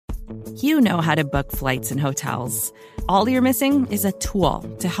You know how to book flights and hotels. All you're missing is a tool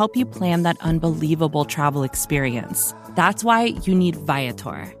to help you plan that unbelievable travel experience. That's why you need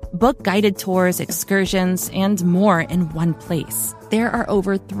Viator. Book guided tours, excursions, and more in one place. There are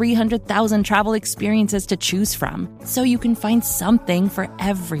over 300,000 travel experiences to choose from, so you can find something for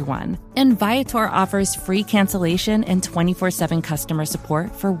everyone. And Viator offers free cancellation and 24/7 customer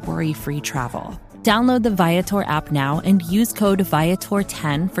support for worry-free travel. Download the Viator app now and use code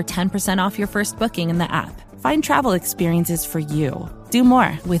Viator10 for 10% off your first booking in the app. Find travel experiences for you. Do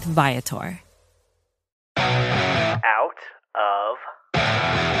more with Viator. Out of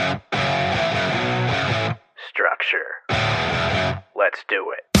structure. Let's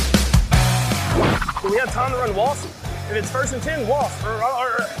do it. We have time to run waltz. If it's 1st and 10, waltz.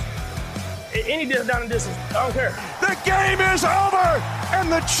 Or any down and distance. I don't care. The game is over, and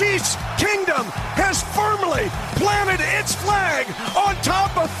the Chiefs Kingdom has firmly planted its flag on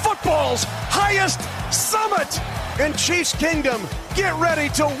top of football's highest summit. And Chiefs Kingdom, get ready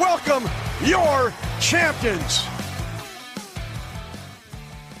to welcome your champions.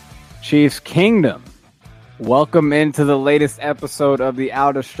 Chiefs Kingdom, welcome into the latest episode of the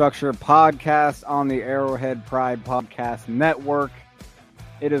Out of Structure podcast on the Arrowhead Pride Podcast Network.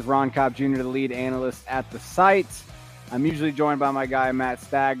 It is Ron Kopp Jr., the lead analyst at the site. I'm usually joined by my guy, Matt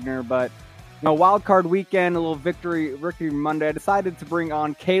Stagner, but wild card weekend, a little victory Monday. I decided to bring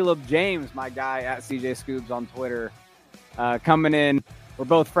on Caleb James, my guy at CJ Scoobs on Twitter, coming in. We're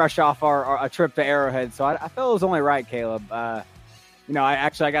both fresh off our trip to Arrowhead, so I felt it was only right, Caleb. I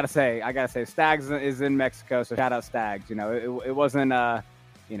gotta say, Stags is in Mexico, so shout out Stags. It wasn't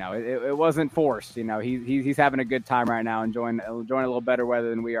it wasn't forced. He's having a good time right now, enjoying a little better weather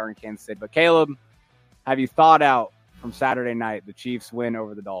than we are in Kansas City. But Caleb, have you thought out from Saturday night the Chiefs win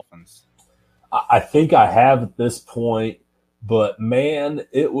over the Dolphins? I think I have at this point, but man,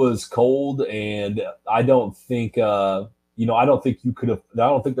 it was cold, and I don't think I don't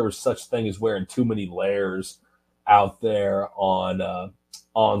think there was such thing as wearing too many layers out there on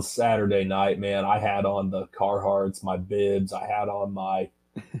Saturday night. Man, I had on the Carhartts, my bibs, I had on my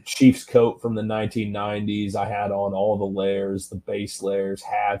Chiefs coat from the 1990s. I had on all the layers, the base layers,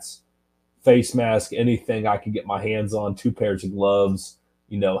 hats, face mask, anything I could get my hands on, 2 pairs of gloves,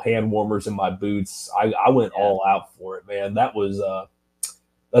 hand warmers in my boots. I went all out for it, man. That was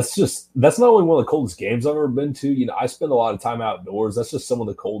that's not only one of the coldest games I've ever been to. I spend a lot of time outdoors. That's just some of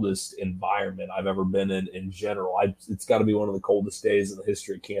the coldest environment I've ever been in general. It's got to be one of the coldest days in the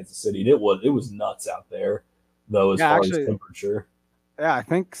history of Kansas City. And it was nuts out there, though, as far as temperature. Yeah, I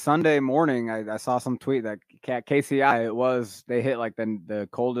think Sunday morning I saw some tweet that KCI, they hit like the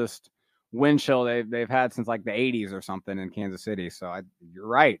coldest wind chill they've had since like the 80s or something in Kansas City. So you're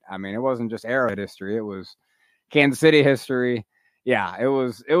right. I mean, it wasn't just Arrowhead history. It was Kansas City history. Yeah, it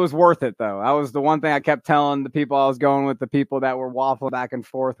was worth it, though. That was the one thing I kept telling the people I was going with, the people that were waffling back and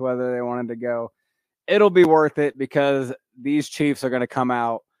forth whether they wanted to go. It'll be worth it because these Chiefs are going to come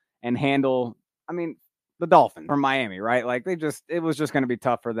out and handle, the Dolphins from Miami, right? Like it was just going to be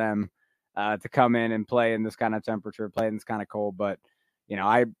tough for them to come in and play in this kind of temperature, play in this kind of cold. But,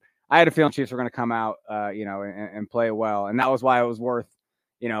 I had a feeling Chiefs were going to come out, and play well. And that was why it was worth,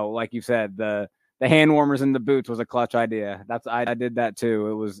 like you said, the hand warmers in the boots was a clutch idea. I did that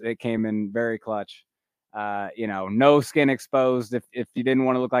too. It came in very clutch. No skin exposed if you didn't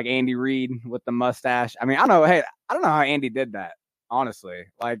want to look like Andy Reid with the mustache. I don't know. Hey, I don't know how Andy did that, honestly.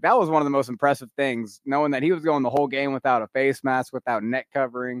 Like, that was one of the most impressive things, knowing that he was going the whole game without a face mask, without neck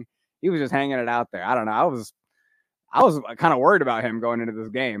covering. He was just hanging it out there. I don't know. I was kind of worried about him going into this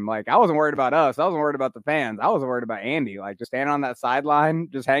game. Like, I wasn't worried about us. I wasn't worried about the fans. I was worried about Andy, like, just standing on that sideline,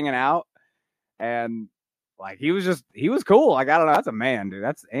 just hanging out. And like, he was cool. Like, I don't know. That's a man, dude.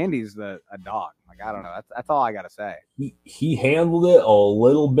 Andy's a dog. Like, I don't know. That's all I got to say. He handled it a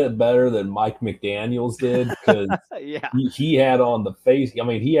little bit better than Mike McDaniels did, because yeah. he had on the face.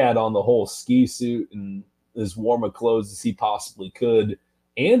 He had on the whole ski suit and as warm of clothes as he possibly could.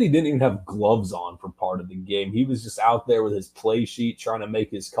 Andy didn't even have gloves on for part of the game. He was just out there with his play sheet trying to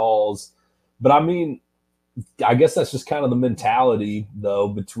make his calls. But I guess that's just kind of the mentality, though,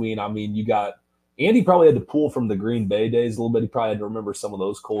 between, you got Andy probably had to pull from the Green Bay days a little bit. He probably had to remember some of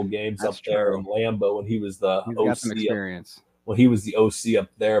those cold games That's up there true. in Lambeau when he was the He's OC. got some experience. He was the OC up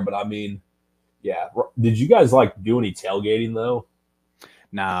there. But yeah. Did you guys do any tailgating though?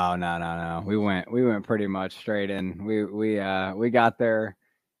 No. We went pretty much straight in. We got there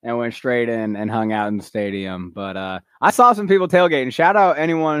and went straight in and hung out in the stadium. But I saw some people tailgating. Shout out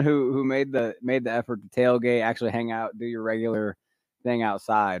anyone who made the effort to tailgate, actually hang out, do your regular thing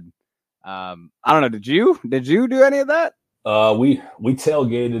outside. I don't know. Did you do any of that? We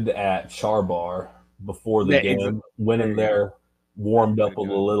tailgated at Char Bar before the Yeah, game. Went there in you go. there, warmed That's up the with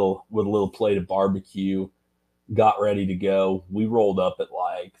way to do a little plate of barbecue, got ready to go. We rolled up at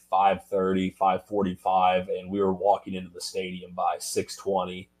like 5:30, 5:45, and we were walking into the stadium by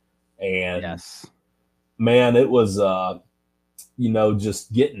 6:20. it. And Yes. man, it was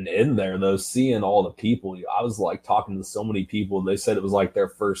just getting in there though, seeing all the people. I was like talking to so many people. They said it was like their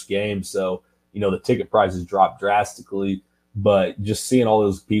first game, so the ticket prices dropped drastically. But just seeing all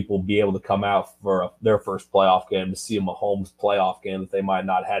those people be able to come out for their first playoff game, to see a Mahomes playoff game that they might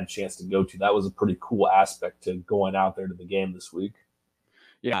not have had a chance to go to, that was a pretty cool aspect to going out there to the game this week.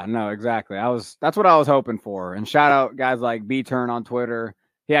 Yeah, no, exactly. That's what I was hoping for. And shout out guys like B Turn on Twitter.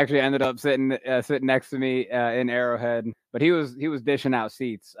 He actually ended up sitting next to me in Arrowhead, but he was dishing out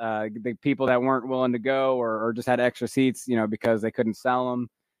seats. The people that weren't willing to go or just had extra seats, because they couldn't sell them,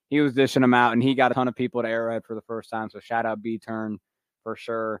 he was dishing them out, and he got a ton of people to Arrowhead for the first time. So shout out B Turn for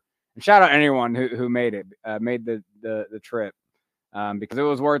sure, and shout out anyone who made it, made the trip, because it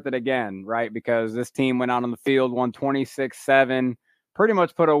was worth it again, right? Because this team went out on the field, won 26-7. Pretty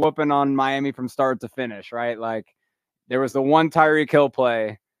much put a whooping on Miami from start to finish, right? Like there was the one Tyreek Hill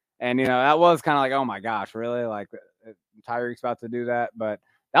play, and that was kind of like, oh my gosh, really? Like Tyreek's about to do that, but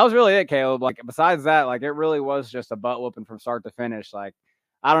that was really it, Caleb. Like besides that, like it really was just a butt whooping from start to finish. Like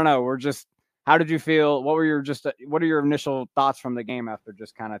I don't know, how did you feel? What are your initial thoughts from the game after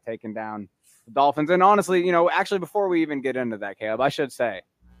just kind of taking down the Dolphins? And honestly, actually before we even get into that, Caleb, I should say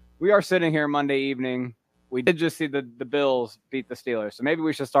we are sitting here Monday evening. We did just see the Bills beat the Steelers. So maybe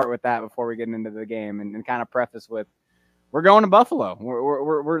we should start with that before we get into the game and kind of preface with we're going to Buffalo.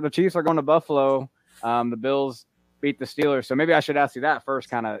 We're the Chiefs are going to Buffalo. The Bills beat the Steelers. So maybe I should ask you that first,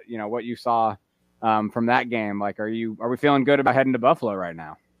 kind of, what you saw from that game. Like, are we feeling good about heading to Buffalo right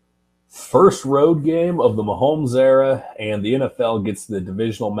now? First road game of the Mahomes era, and the NFL gets the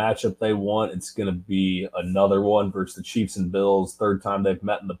divisional matchup they want. It's going to be another one versus the Chiefs and Bills. Third time they've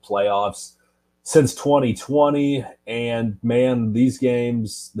met in the playoffs since 2020. And man, these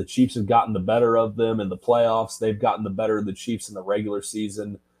games, the Chiefs have gotten the better of them in the playoffs. They've gotten the better of the Chiefs in the regular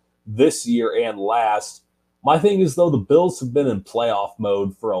season this year and last. My thing is, though, the Bills have been in playoff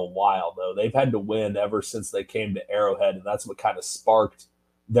mode for a while, though. They've had to win ever since they came to Arrowhead, and that's what kind of sparked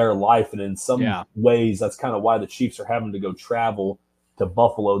their life. And in some ways, that's kind of why the Chiefs are having to go travel to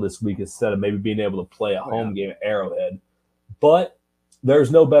Buffalo this week instead of maybe being able to play a home game at Arrowhead. But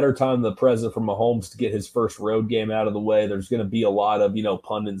there's no better time than the present for Mahomes to get his first road game out of the way. There's going to be a lot of,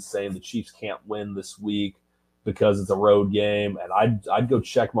 pundits saying the Chiefs can't win this week because it's a road game. And I'd go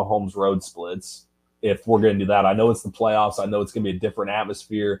check Mahomes' road splits if we're going to do that. I know it's the playoffs. I know it's going to be a different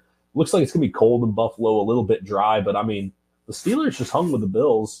atmosphere. Looks like it's going to be cold in Buffalo, a little bit dry. But, I mean, the Steelers just hung with the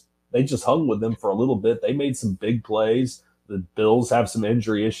Bills. They just hung with them for a little bit. They made some big plays. The Bills have some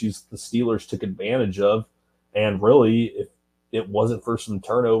injury issues the Steelers took advantage of. And really, if it wasn't for some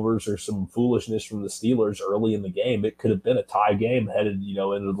turnovers or some foolishness from the Steelers early in the game, it could have been a tie game headed,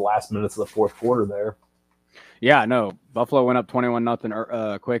 into the last minutes of the fourth quarter there. Yeah, no, Buffalo went up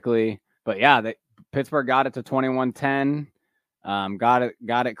 21-0 quickly, but yeah, Pittsburgh got it to 21-10,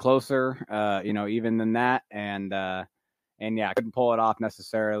 got it closer, even than that, and yeah, couldn't pull it off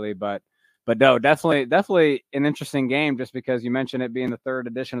necessarily, but no, definitely an interesting game just because you mentioned it being the third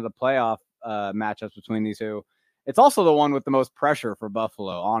edition of the playoff matchups between these two. It's also the one with the most pressure for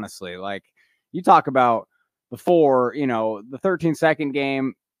Buffalo, honestly. Like you talk about before, the 13-second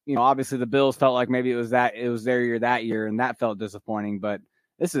game, obviously the Bills felt like maybe it was their year that year, and that felt disappointing. But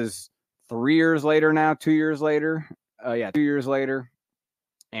this is 3 years later now, 2 years later. 2 years later.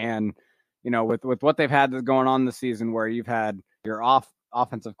 And, with what they've had going on this season where you've had your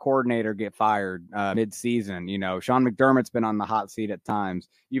offensive coordinator get fired mid-season. Sean McDermott's been on the hot seat at times,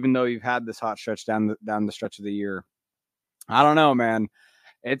 even though you've had this hot stretch down the stretch of the year. I don't know, man.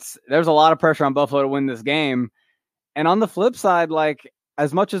 There's a lot of pressure on Buffalo to win this game. And on the flip side, like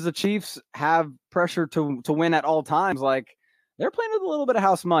as much as the Chiefs have pressure to win at all times, like they're playing with a little bit of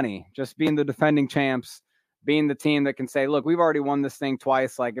house money, just being the defending champs, being the team that can say, look, we've already won this thing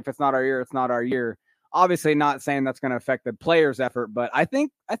twice. Like if it's not our year, it's not our year. Obviously not saying that's going to affect the players' effort, but I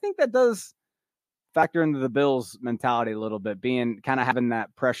think that does factor into the Bills' mentality a little bit, being kind of having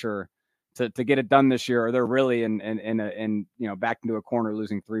that pressure to get it done this year, or they're really in back into a corner,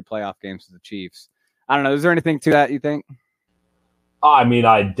 losing 3 playoff games to the Chiefs. I don't know. Is there anything to that you think? I mean,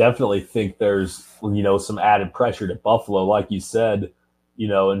 I definitely think there's some added pressure to Buffalo, like you said. In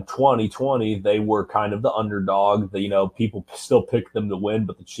 2020, they were kind of the underdog. People still picked them to win,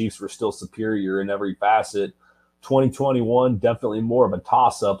 but the Chiefs were still superior in every facet. 2021, definitely more of a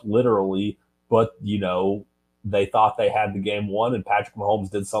toss-up, literally. But, they thought they had the game won, and Patrick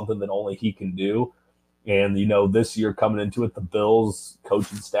Mahomes did something that only he can do. And, this year coming into it, the Bills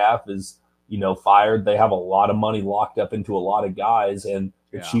coaching staff is, fired. They have a lot of money locked up into a lot of guys, and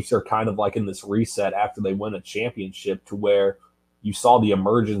the Chiefs are kind of like in this reset after they win a championship, to where you saw the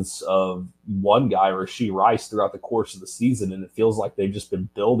emergence of one guy, Rashee Rice, throughout the course of the season, and it feels like they've just been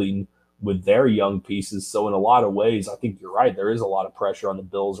building with their young pieces. So in a lot of ways, I think you're right. There is a lot of pressure on the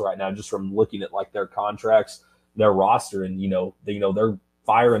Bills right now, just from looking at like their contracts, their roster, and they're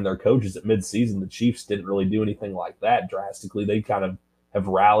firing their coaches at midseason. The Chiefs didn't really do anything like that drastically. They kind of have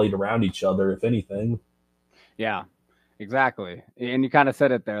rallied around each other, if anything. Yeah, exactly. And you kind of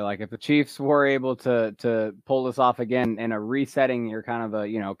said it there. Like, if the Chiefs were able to pull this off again in a resetting year, kind of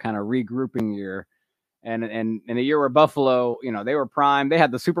regrouping year, and in a year where Buffalo, they were prime. They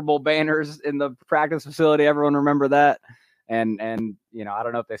had the Super Bowl banners in the practice facility. Everyone remember that. And I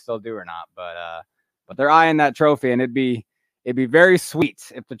don't know if they still do or not, but they're eyeing that trophy, and it'd be very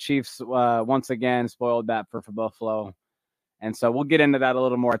sweet if the Chiefs once again spoiled that for Buffalo. And so we'll get into that a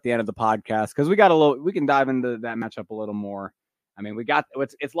little more at the end of the podcast, because we can dive into that matchup a little more. I mean,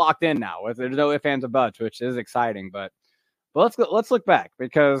 it's locked in now. There's no ifs, ands, or buts, which is exciting. But let's look back,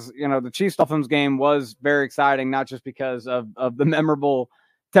 because the Chiefs Dolphins game was very exciting, not just because of the memorable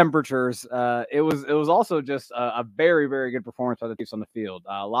temperatures. It was also just a very, very good performance by the Chiefs on the field.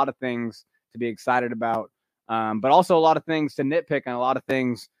 A lot of things to be excited about, but also a lot of things to nitpick and a lot of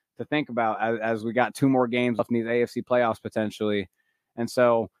things to think about as we got 2 more games left in these AFC playoffs potentially. And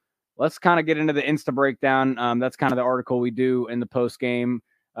so let's kind of get into the Insta breakdown. That's kind of the article we do in the post game.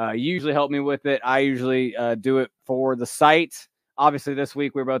 You usually help me with it. I usually do it for the site. Obviously this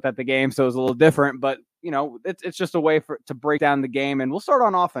week we were both at the game, so it was a little different, but it's just a way to break down the game. And we'll start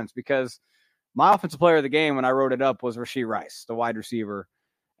on offense, because my offensive player of the game when I wrote it up was Rashee Rice, the wide receiver.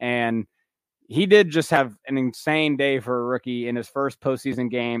 And he did just have an insane day for a rookie in his first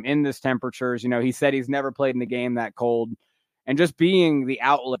postseason game in this temperatures. He said he's never played in a game that cold, and just being the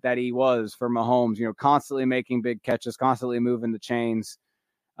outlet that he was for Mahomes, constantly making big catches, constantly moving the chains.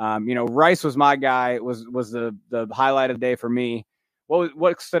 Rice was my guy. Was the highlight of the day for me.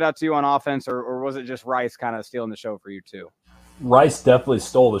 What stood out to you on offense, or was it just Rice kind of stealing the show for you too? Rice definitely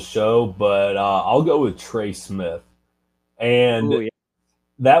stole the show, but I'll go with Trey Smith. And Ooh, yeah.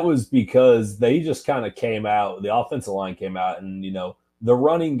 That was because they just kind of came out, the offensive line came out, and, the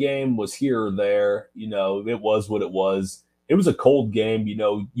running game was here or there. It was what it was. It was a cold game.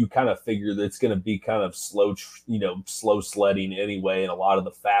 You kind of figure that it's going to be kind of slow sledding anyway in a lot of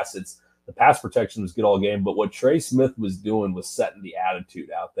the facets. The pass protection was good all game, but what Trey Smith was doing was setting the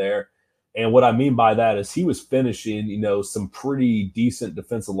attitude out there. And what I mean by that is he was finishing, some pretty decent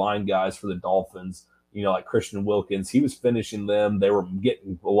defensive line guys for the Dolphins, like Christian Wilkins. He was finishing them. They were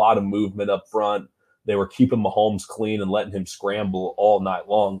getting a lot of movement up front. They were keeping Mahomes clean and letting him scramble all night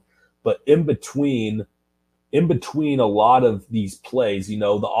long. But in between a lot of these plays,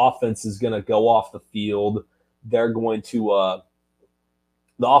 the offense is going to go off the field. They're going to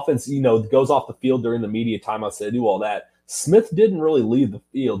the offense, goes off the field during the media timeouts. They do all that. Smith didn't really leave the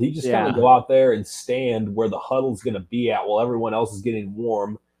field. He just kind of go out there and stand where the huddle's going to be at while everyone else is getting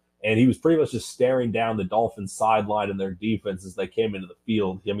warm. And he was pretty much just staring down the Dolphins sideline and their defense as they came into the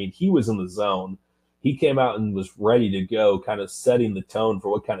field. I mean, he was in the zone. He came out and was ready to go, kind of setting the tone for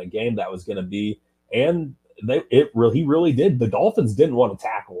what kind of game that was going to be. And he really did. The Dolphins didn't want to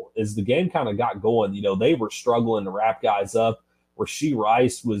tackle. As the game kind of got going, they were struggling to wrap guys up. Rashee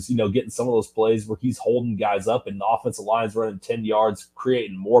Rice was, getting some of those plays where he's holding guys up and the offensive line's running 10 yards,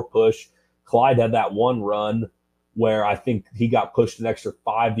 creating more push. Clyde had that one run where I think he got pushed an extra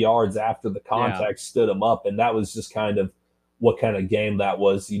 5 yards after the contact stood him up. And that was just kind of what kind of game that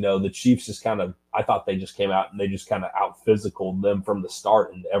was. The Chiefs just I thought they just came out and they just kind of out physicaled them from the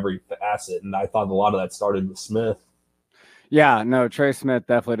start in every facet. And I thought a lot of that started with Smith. Yeah, no, Trey Smith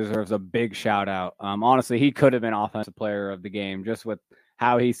definitely deserves a big shout out. Honestly, he could have been offensive player of the game just with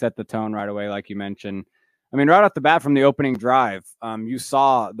how he set the tone right away, like you mentioned. I mean, right off the bat from the opening drive, you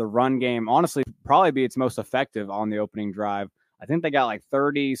saw the run game, honestly, probably be its most effective on the opening drive. I think they got like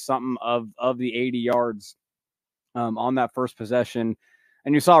 30-something of the 80 yards on that first possession.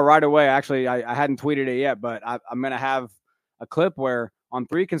 And you saw right away, actually, I hadn't tweeted it yet, but I'm going to have a clip where on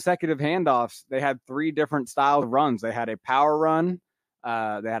 3 consecutive handoffs, they had 3 different styles of runs. They had a power run, they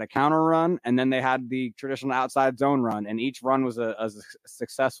had a counter run, and then they had the traditional outside zone run. And each run was a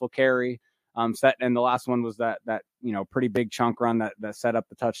successful carry set. And the last one was that pretty big chunk run that set up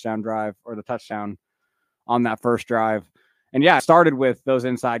the touchdown drive, or the touchdown on that first drive. And yeah, it started with those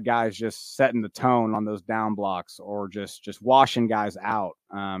inside guys just setting the tone on those down blocks or just washing guys out,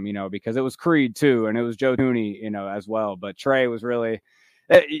 because it was Creed too, and it was Joe Tooney, as well. But Trey was really,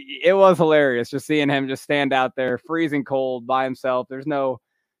 it was hilarious just seeing him just stand out there freezing cold by himself.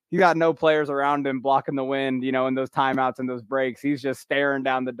 He got no players around him blocking the wind, in those timeouts and those breaks. He's just staring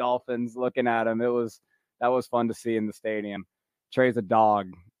down the Dolphins, looking at him. That was fun to see in the stadium. Trey's a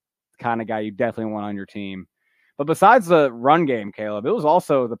dog, kind of guy you definitely want on your team. But besides the run game, Caleb, it was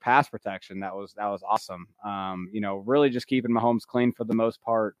also the pass protection that was awesome. Really just keeping Mahomes clean for the most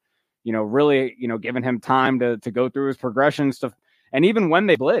part. Really, giving him time to go through his progressions and even when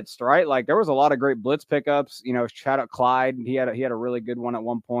they blitzed, right? Like there was a lot of great blitz pickups. Shout out Clyde. He had a really good one at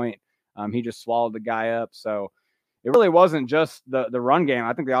one point. He just swallowed the guy up. So it really wasn't just the run game.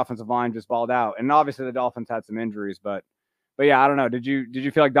 I think the offensive line just balled out, and obviously the Dolphins had some injuries, but yeah, I don't know. Did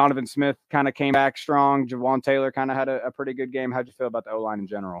you feel like Donovan Smith kind of came back strong? Javon Taylor kind of had a pretty good game. How'd you feel about the O-line in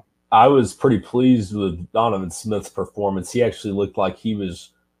general? I was pretty pleased with Donovan Smith's performance. He actually looked like he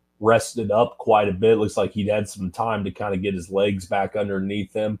was rested up quite a bit. Looks like he'd had some time to kind of get his legs back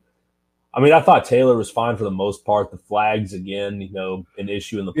underneath him. I mean, I thought Taylor was fine for the most part. The flags, again, an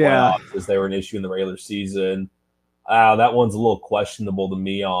issue in the playoffs as they were an issue in the regular season. That one's a little questionable to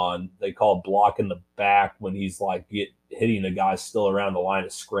me they call it blocking the back when he's like hitting a guy still around the line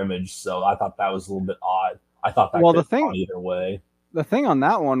of scrimmage. So I thought that was a little bit odd. I thought that could have gone either way. The thing on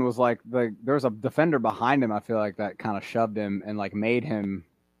that one was like there's a defender behind him. I feel like that kind of shoved him and like made him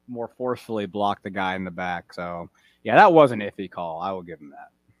more forcefully block the guy in the back. So yeah, that was an iffy call. I will give him that.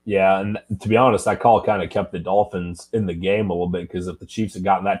 Yeah, and to be honest, that call kind of kept the Dolphins in the game a little bit because if the Chiefs had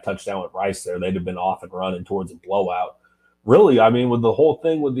gotten that touchdown with Rice there, they'd have been off and running towards a blowout. Really, I mean, with the whole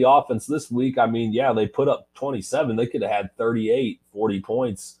thing with the offense this week, I mean, yeah, they put up 27. They could have had 38, 40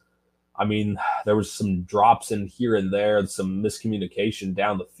 points. I mean, there was some drops in here and there, some miscommunication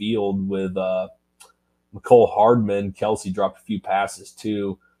down the field with McCole Hardman. Kelsey dropped a few passes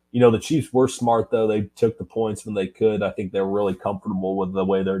too. The Chiefs were smart, though. They took the points when they could. I think they were really comfortable with the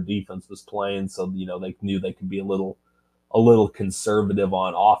way their defense was playing. So, they knew they could be a little conservative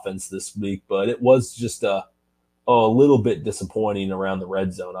on offense this week. But it was just a little bit disappointing around the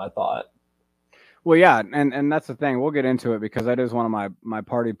red zone, I thought. Well, yeah, and that's the thing. We'll get into it because that is one of my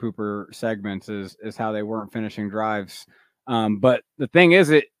party pooper segments is how they weren't finishing drives. But the thing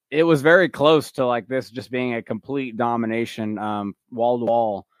is, it was very close to like this just being a complete domination, wall to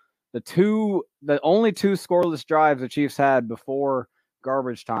wall. The only two scoreless drives the Chiefs had before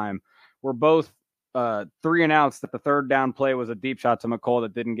garbage time were both 3 and outs that the third down play was a deep shot to McCole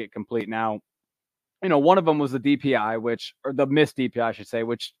that didn't get complete. Now, one of them was the DPI, or the missed DPI, I should say,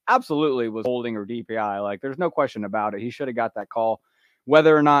 which absolutely was holding or DPI. Like, there's no question about it. He should have got that call.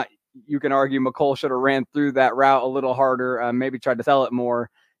 Whether or not you can argue McCole should have ran through that route a little harder, maybe tried to sell it more.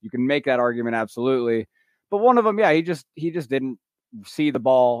 You can make that argument, absolutely. But one of them, yeah, he just didn't see the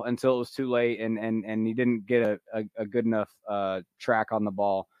ball until it was too late, and he didn't get a good enough track on the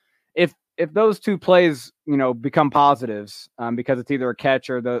ball. If those two plays, become positives because it's either a catch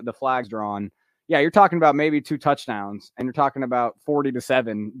or the flag's drawn, yeah, you're talking about maybe 2 touchdowns, and you're talking about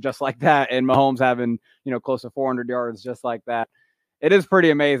 40-7, just like that, and Mahomes having close to 400 yards, just like that. It is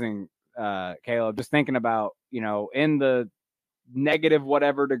pretty amazing, Caleb. Just thinking about in the negative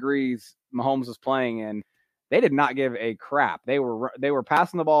whatever degrees Mahomes was playing in, they did not give a crap. They were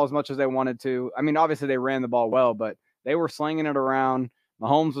passing the ball as much as they wanted to. I mean, obviously they ran the ball well, but they were slinging it around.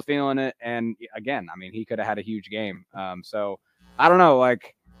 Mahomes was feeling it, and again, I mean, he could have had a huge game. So I don't know,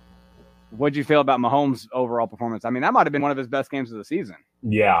 like, what'd you feel about Mahomes' overall performance? I mean, that might have been one of his best games of the season.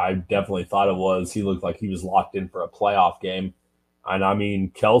 Yeah, I definitely thought it was. He looked like he was locked in for a playoff game. And I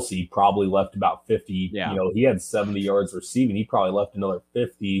mean, Kelsey probably left about 50. Yeah. He had 70 yards receiving. He probably left another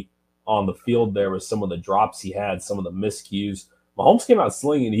 50 on the field there with some of the drops he had, some of the miscues. Mahomes came out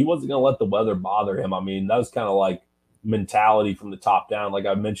slinging. He wasn't going to let the weather bother him. I mean, that was kind of like mentality from the top down. Like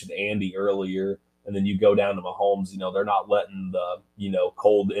I mentioned Andy earlier, and then you go down to Mahomes, they're not letting the,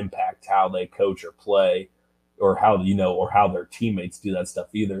 cold impact how they coach or play or how, or how their teammates do that stuff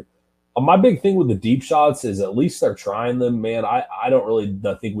either. My big thing with the deep shots is at least they're trying them, man. I don't really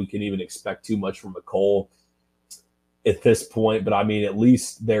think we can even expect too much from McCole at this point, but I mean, at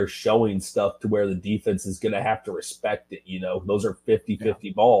least they're showing stuff to where the defense is going to have to respect it. Those are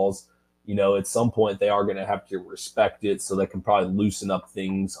 50-50 balls. At some point they are going to have to respect it so they can probably loosen up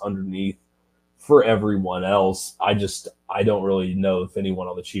things underneath for everyone else. I don't really know if anyone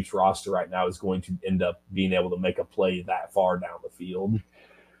on the Chiefs roster right now is going to end up being able to make a play that far down the field.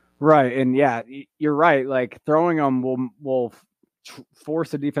 Right. And yeah, you're right. Like throwing them will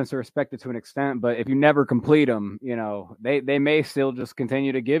force the defense to respect it to an extent, but if you never complete them, they may still just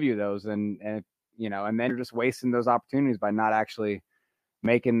continue to give you those, and then you're just wasting those opportunities by not actually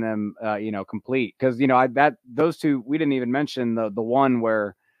making them, complete. Because those two, we didn't even mention the one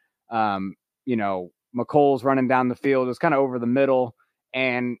where, McColl's running down the field. It was kind of over the middle,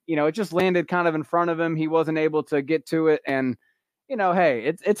 and it just landed kind of in front of him. He wasn't able to get to it, and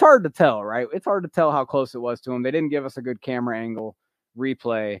hey, it's hard to tell, right? It's hard to tell how close it was to him. They didn't give us a good camera angle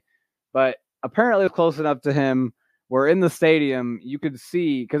replay, but apparently it was close enough to him where in the stadium you could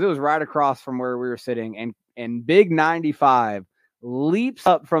see, because it was right across from where we were sitting, and Big 95 leaps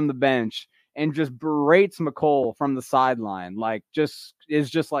up from the bench and just berates McColl from the sideline, like just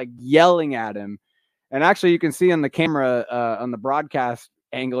yelling at him. And actually, you can see on the camera, on the broadcast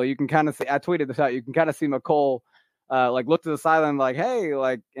angle, you can kind of see, I tweeted this out, you can kind of see McColl look to the sideline, like, hey,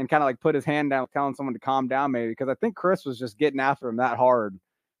 and kind of put his hand down, telling someone to calm down, maybe, because I think Chris was just getting after him that hard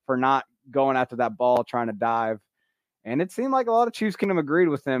for not going after that ball, trying to dive. And it seemed like a lot of Chiefs Kingdom agreed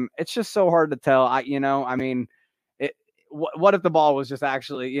with him. It's just so hard to tell. What if the ball was just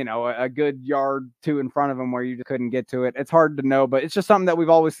actually, a good yard two in front of him where you just couldn't get to it? It's hard to know, but it's just something that we've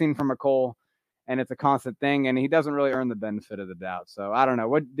always seen from McColl, and it's a constant thing, and he doesn't really earn the benefit of the doubt. So I don't know.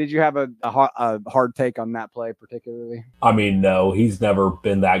 What did you have a hard take on that play particularly? I mean, no, he's never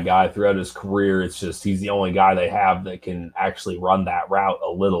been that guy throughout his career. It's just he's the only guy they have that can actually run that route a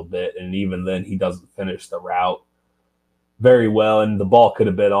little bit, and even then he doesn't finish the route very well, and the ball could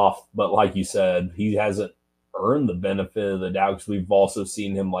have been off. But like you said, he hasn't earned the benefit of the doubt, because we've also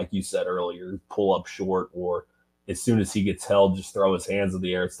seen him, like you said earlier, pull up short, or as soon as he gets held, just throw his hands in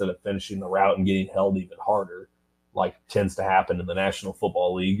the air instead of finishing the route and getting held even harder, like tends to happen in the National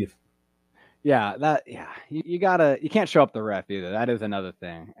Football League. Yeah, you can't show up the ref either. That is another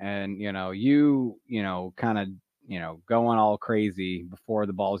thing. And kind of going all crazy before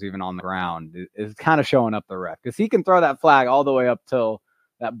the ball's even on the ground is kind of showing up the ref, because he can throw that flag all the way up till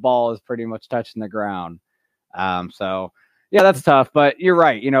that ball is pretty much touching the ground. So yeah, that's tough, but you're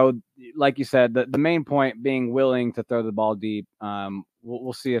right. Like you said, the main point being willing to throw the ball deep.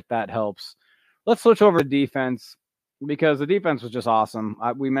 We'll see if that helps. Let's switch over to defense, because the defense was just awesome.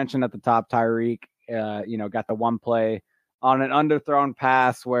 We mentioned at the top, Tyreek, got the one play on an underthrown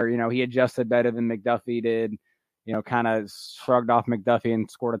pass where, he adjusted better than McDuffie did, kind of shrugged off McDuffie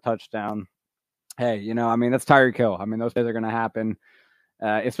and scored a touchdown. Hey, that's Tyreek Hill. Those plays are going to happen,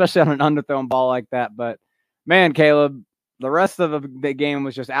 especially on an underthrown ball like that. But man, Caleb, the rest of the game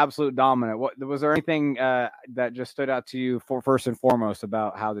was just absolute dominant. Was there anything that just stood out to you for first and foremost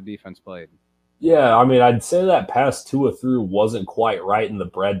about how the defense played? Yeah, I'd say that pass Tua threw wasn't quite right in the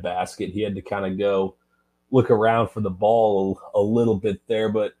breadbasket. He had to kind of go look around for the ball a little bit there.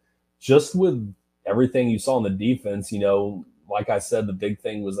 But just with everything you saw in the defense, like I said, the big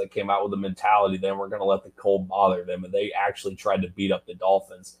thing was they came out with a mentality they weren't going to let the cold bother them, and they actually tried to beat up the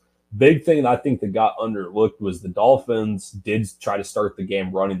Dolphins. Big thing that I think that got underlooked was the Dolphins did try to start the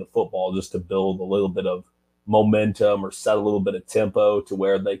game running the football just to build a little bit of momentum or set a little bit of tempo to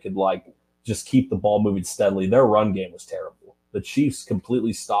where they could just keep the ball moving steadily. Their run game was terrible. The Chiefs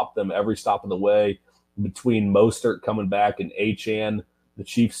completely stopped them every stop of the way. Between Mostert coming back and Achane, the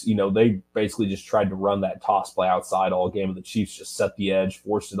Chiefs, they basically just tried to run that toss play outside all game, and the Chiefs just set the edge,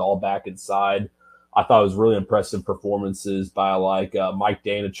 forced it all back inside. I thought it was really impressive performances by Mike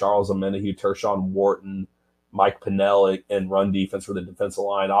Dana, Charles Omenihu, Tershawn Wharton, Mike Pinnell, and run defense for the defensive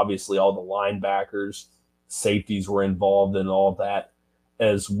line. Obviously, all the linebackers, safeties were involved in all that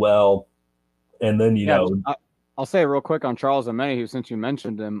as well. And then, I'll say real quick on Charles Omenihu, since you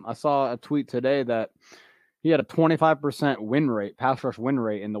mentioned him. I saw a tweet today that he had a 25% win rate, pass rush win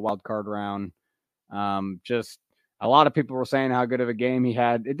rate in the wild card round. Just a lot of people were saying how good of a game he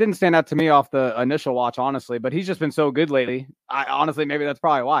had. It didn't stand out to me off the initial watch, honestly, but he's just been so good lately. Honestly, maybe that's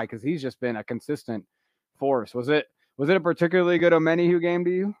probably why, because he's just been a consistent force. Was it a particularly good Omenihu game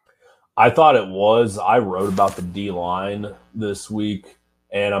to you? I thought it was. I wrote about the D-line this week,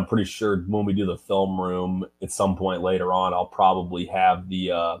 and I'm pretty sure when we do the film room at some point later on, I'll probably have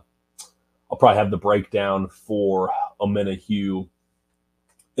the breakdown for Omenihu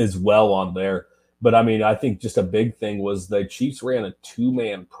as well on there. But, I think just a big thing was the Chiefs ran a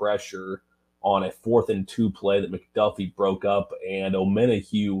two-man pressure on a 4th and 2 play that McDuffie broke up, and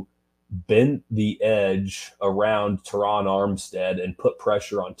Omenihu bent the edge around Teron Armstead and put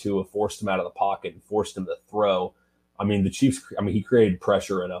pressure on Tua, forced him out of the pocket, and forced him to throw. The Chiefs, he created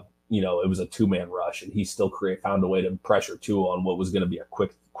pressure in it was a two-man rush, and he still found a way to pressure Tua on what was going to be a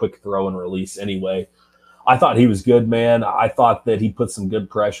quick throw and release anyway. I thought he was good, man. I thought that he put some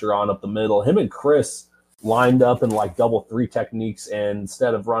good pressure on up the middle. Him and Chris lined up in like double three techniques, and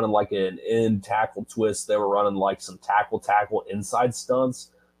instead of running like an in tackle twist, they were running like some tackle inside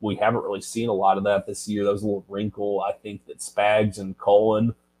stunts. We haven't really seen a lot of that this year. That was a little wrinkle I think that Spags and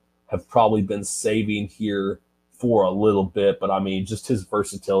Cullen have probably been saving here for a little bit. But I mean, just his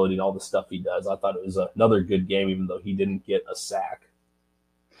versatility and all the stuff he does, I thought it was another good game, even though he didn't get a sack.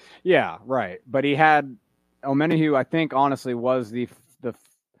 Yeah, right. But he had Omenihu, I think, honestly, was the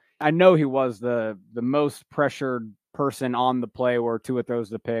I know he was the most pressured person on the play where Tua throws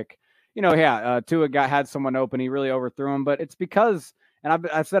the pick. Tua had someone open. He really overthrew him. But it's because, and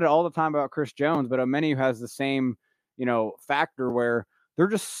I've said it all the time about Chris Jones, but Omenihu has the same, factor where they're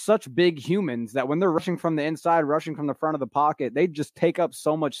just such big humans that when they're rushing from the inside, rushing from the front of the pocket, they just take up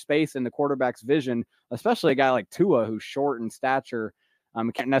so much space in the quarterback's vision, especially a guy like Tua who's short in stature.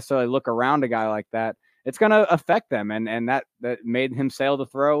 Can't necessarily look around a guy like that. It's going to affect them, and that made him sail to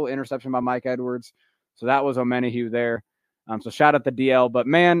throw. Interception by Mike Edwards. So that was Omenihu there. So shout out the DL. But,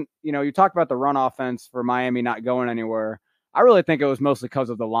 man, you talk about the run offense for Miami not going anywhere. I really think it was mostly because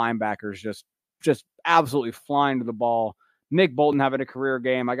of the linebackers just absolutely flying to the ball. Nick Bolton having a career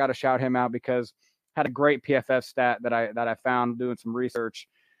game. I got to shout him out because had a great PFF stat that I found doing some research.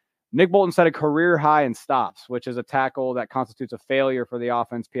 Nick Bolton set a career high in stops, which is a tackle that constitutes a failure for the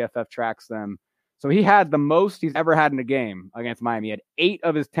offense. PFF tracks them. So he had the most he's ever had in a game against Miami. He had 8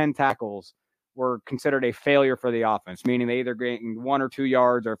 of his 10 tackles were considered a failure for the offense, meaning they either gained 1 or 2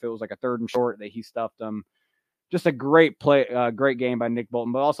 yards, or if it was like a 3rd and short that he stuffed them. Just a great play, great game by Nick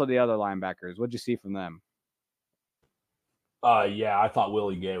Bolton, but also the other linebackers. What'd you see from them? Yeah, I thought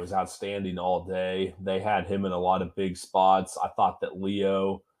Willie Gay was outstanding all day. They had him in a lot of big spots. I thought that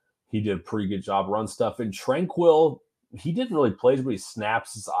Leo, he did a pretty good job run stuff. And Tranquil, he didn't really play as many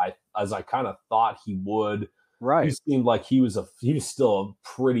snaps as I kind of thought he would. Right. He seemed like he was still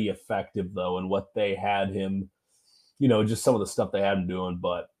pretty effective though in what they had him, just some of the stuff they had him doing.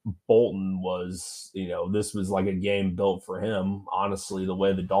 But Bolton was, this was like a game built for him. Honestly, the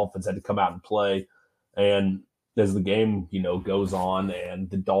way the Dolphins had to come out and play, and as the game, goes on and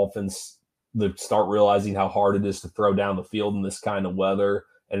the Dolphins start realizing how hard it is to throw down the field in this kind of weather.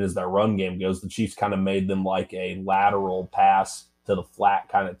 And as their run game goes, the Chiefs kind of made them like a lateral pass to the flat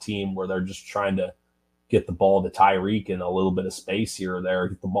kind of team where they're just trying to get the ball to Tyreek in a little bit of space here or there,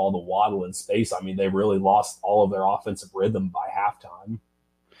 get the ball to Waddle in space. I mean, they really lost all of their offensive rhythm by halftime.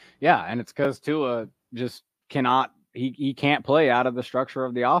 Yeah, and it's because Tua just cannot he can't play out of the structure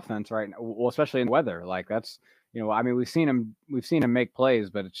of the offense right now, well, especially in weather. Like that's we've seen him make plays,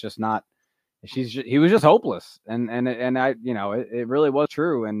 but it's just not. He was just hopeless, and it really was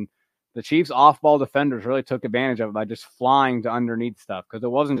true. And the Chiefs' off-ball defenders really took advantage of it by just flying to underneath stuff because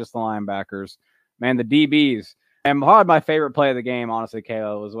it wasn't just the linebackers, man. The DBs, and probably my favorite play of the game, honestly,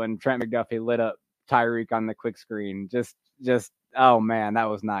 Kayla, was when Trent McDuffie lit up Tyreek on the quick screen. Just oh man, that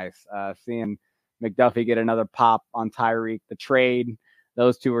was nice. Seeing McDuffie get another pop on Tyreek. The trade,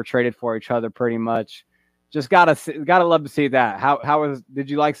 those two were traded for each other pretty much. Just gotta love to see that. Did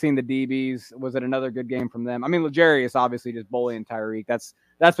you like seeing the DBs? Was it another good game from them? I mean, L'Jarius obviously just bullying Tyreek. That's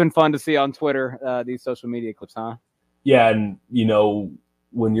been fun to see on Twitter, these social media clips, huh? Yeah, and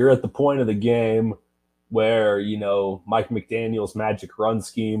when you're at the point of the game where Mike McDaniel's magic run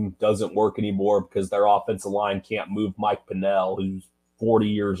scheme doesn't work anymore because their offensive line can't move Mike Pinnell, who's 40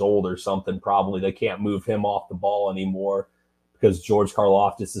 years old or something, probably. They can't move him off the ball anymore because George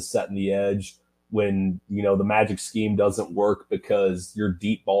Karlaftis is setting the edge. When, the magic scheme doesn't work because your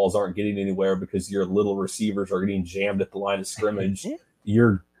deep balls aren't getting anywhere because your little receivers are getting jammed at the line of scrimmage,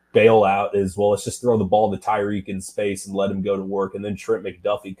 your bailout is, well, let's just throw the ball to Tyreek in space and let him go to work. And then Trent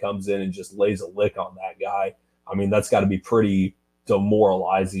McDuffie comes in and just lays a lick on that guy. I mean, that's got to be pretty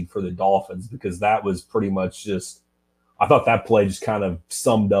demoralizing for the Dolphins because that was pretty much just, I thought that play just kind of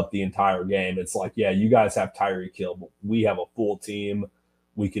summed up the entire game. It's like, yeah, you guys have Tyreek Hill, but we have a full team.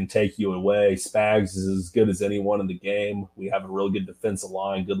 We can take you away. Spags is as good as anyone in the game. We have a real good defensive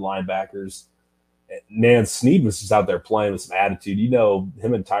line, good linebackers. Man, Snead was just out there playing with some attitude.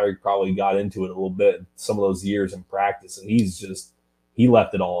 Him and Tyreek probably got into it a little bit some of those years in practice, and he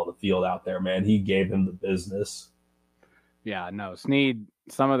left it all on the field out there, man. He gave him the business. Yeah, no, Snead,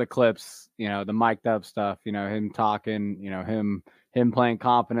 some of the clips, the mic'd up stuff, him talking, him playing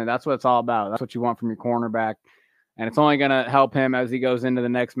confident. That's what it's all about. That's what you want from your cornerback. And it's only going to help him as he goes into the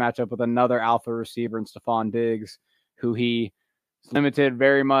next matchup with another alpha receiver in Stephon Diggs, who he limited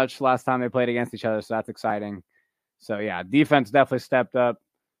very much last time they played against each other. So that's exciting. So, yeah, defense definitely stepped up.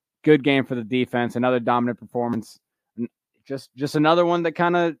 Good game for the defense. Another dominant performance. Just another one that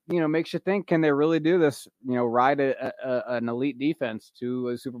kind of, makes you think, can they really do this, ride an elite defense to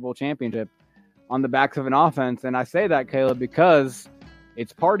a Super Bowl championship? on the backs of an offense. And I say that, Caleb, because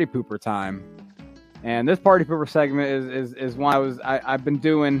it's party pooper time. And this party pooper segment is one I've been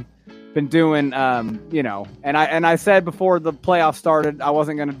doing, and I said before the playoffs started, I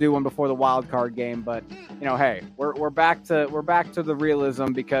wasn't going to do one before the wild card game, but hey, we're back to the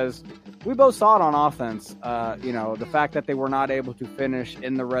realism, because we both saw it on offense. The fact that they were not able to finish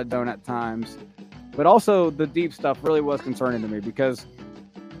in the red zone at times, but also the deep stuff really was concerning to me, because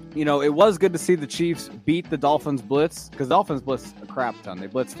it was good to see the Chiefs beat the Dolphins blitz, because the Dolphins blitzed a crap ton. They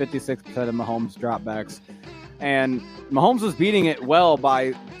blitzed 56% of Mahomes' dropbacks. And Mahomes was beating it well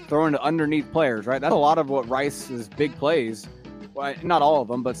by throwing to underneath players, right? That's a lot of what Rice's big plays, well, not all of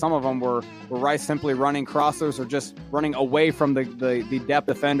them, but some of them were Rice simply running crossers or just running away from the depth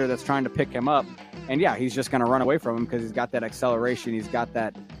defender that's trying to pick him up. And yeah, he's just going to run away from him because he's got that acceleration. He's got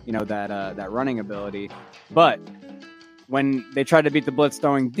that, that running ability. But when they tried to beat the blitz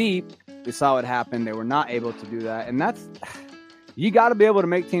throwing deep, we saw what happened. They were not able to do that. And you got to be able to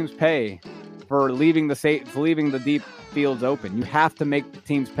make teams pay for leaving the deep fields open. You have to make the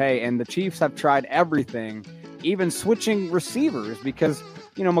teams pay. And the Chiefs have tried everything, even switching receivers, because,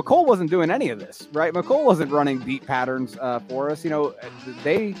 McCole wasn't doing any of this, right? McCole wasn't running deep patterns for us.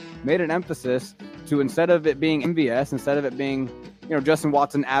 They made an emphasis to, instead of it being MVS, instead of it being, Justin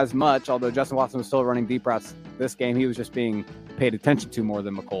Watson as much, although Justin Watson was still running deep routes this game, he was just being paid attention to more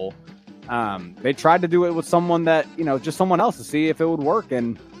than McCole. They tried to do it with someone that, just someone else, to see if it would work,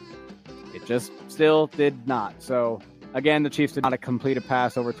 and it just still did not. So, again, the Chiefs did not complete a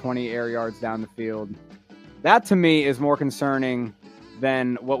pass over 20 air yards down the field. That, to me, is more concerning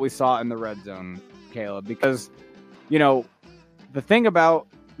than what we saw in the red zone, Caleb, because, the thing about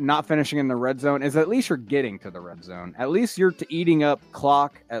not finishing in the red zone is at least you're getting to the red zone. At least you're eating up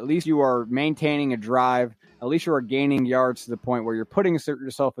clock. At least you are maintaining a drive. At least you are gaining yards to the point where you're putting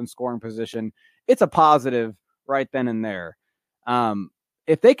yourself in scoring position. It's a positive right then and there.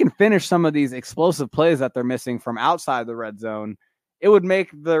 If they can finish some of these explosive plays that they're missing from outside the red zone, it would make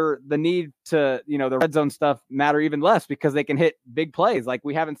the need to, the red zone stuff matter even less, because they can hit big plays like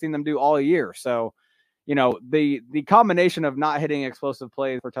we haven't seen them do all year. So, the combination of not hitting explosive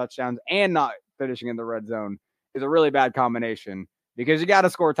plays for touchdowns and not finishing in the red zone is a really bad combination, because you got to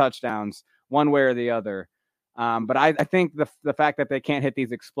score touchdowns one way or the other. But I think the fact that they can't hit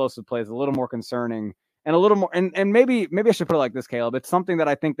these explosive plays is a little more concerning, and a little more, and maybe I should put it like this, Caleb. It's something that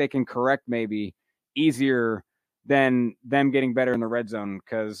I think they can correct maybe easier than them getting better in the red zone.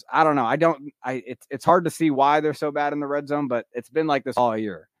 Because I don't know. It's hard to see why they're so bad in the red zone, but it's been like this all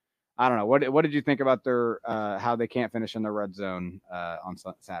year. I don't know. What did you think about their how they can't finish in the red zone on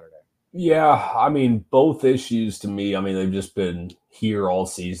Saturday? Yeah, I mean, both issues to me, they've just been here all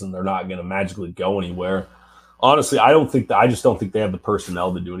season. They're not going to magically go anywhere. Honestly, I just don't think they have the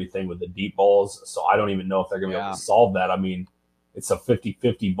personnel to do anything with the deep balls. So I don't even know if they're going to be able to solve that. It's a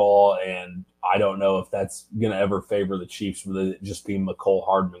 50-50 ball, and I don't know if that's going to ever favor the Chiefs with it just being McCole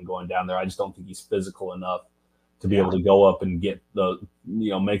Hardman going down there. I just don't think he's physical enough to be able to go up and get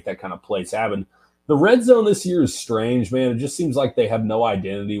make that kind of plays happen. The red zone this year is strange, man. It just seems like they have no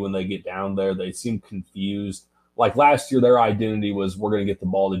identity when they get down there. They seem confused. Like last year, their identity was, we're going to get the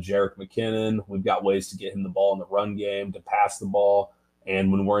ball to Jerick McKinnon. We've got ways to get him the ball in the run game, to pass the ball.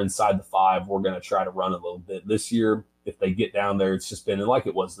 And when we're inside the 5, we're going to try to run a little bit. This year, if they get down there, it's just been, and like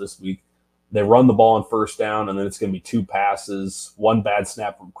it was this week, they run the ball on first down, and then it's going to be 2 passes. One bad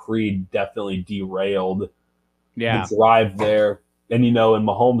snap from Creed definitely derailed the drive there. And, and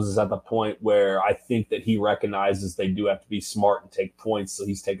Mahomes is at the point where I think that he recognizes they do have to be smart and take points, so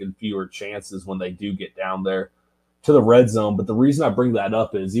he's taking fewer chances when they do get down there to the red zone. But the reason I bring that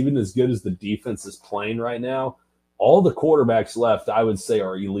up is, even as good as the defense is playing right now, all the quarterbacks left, I would say,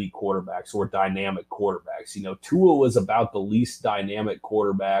 are elite quarterbacks or dynamic quarterbacks. Tua was about the least dynamic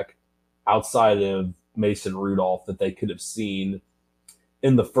quarterback outside of Mason Rudolph that they could have seen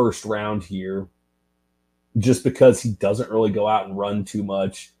in the first round here, just because he doesn't really go out and run too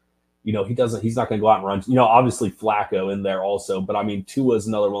much. He's not going to go out and run. Obviously Flacco in there also, but Tua is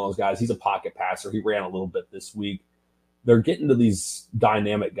another one of those guys. He's a pocket passer. He ran a little bit this week. They're getting to these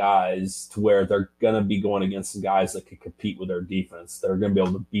dynamic guys to where they're going to be going against some guys that can compete with their defense, that are going to be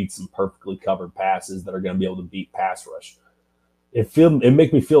able to beat some perfectly covered passes, that are going to be able to beat pass rush. It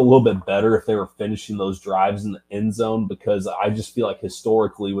make me feel a little bit better if they were finishing those drives in the end zone, because I just feel like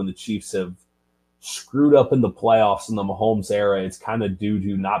historically when the Chiefs have screwed up in the playoffs in the Mahomes era, it's kind of due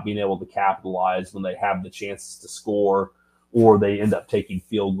to not being able to capitalize when they have the chances to score, or they end up taking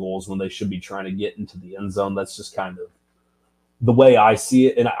field goals when they should be trying to get into the end zone. That's just kind of the way I see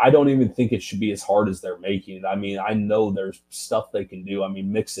it. And I don't even think it should be as hard as they're making it. I know there's stuff they can do.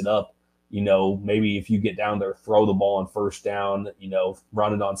 Mix it up. maybe if you get down there, throw the ball on first down,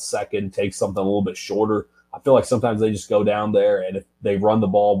 run it on second, take something a little bit shorter. I feel like sometimes they just go down there, and if they run the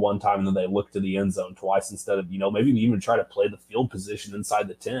ball one time and then they look to the end zone twice instead of, maybe even try to play the field position inside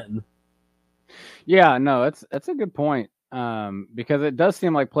the 10. Yeah, no, that's a good point. Because it does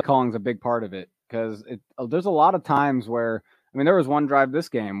seem like play calling is a big part of it, because there's a lot of times where, there was one drive this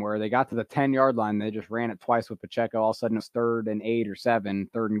game where they got to the 10-yard line. They just ran it twice with Pacheco. All of a sudden it's 3rd and 8 or 7,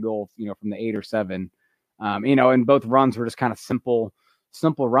 3rd and goal, from the 8 or 7. And both runs were just kind of simple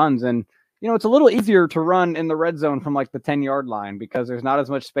runs. And, it's a little easier to run in the red zone from like the 10-yard line because there's not as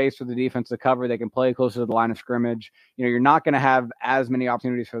much space for the defense to cover. They can play closer to the line of scrimmage. You're not going to have as many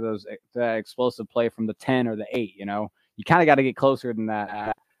opportunities for those explosive play from the 10 or the 8. You kind of got to get closer than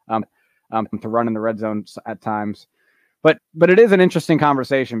that to run in the red zone at times. But it is an interesting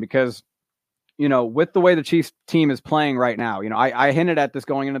conversation because, with the way the Chiefs team is playing right now, I hinted at this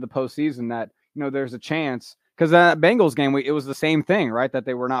going into the postseason that, there's a chance because that Bengals game, it was the same thing, right? That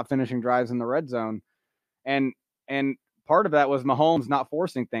they were not finishing drives in the red zone. And part of that was Mahomes not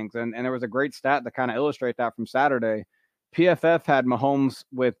forcing things. And there was a great stat to kind of illustrate that from Saturday. PFF had Mahomes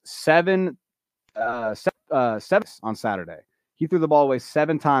with seven on Saturday. He threw the ball away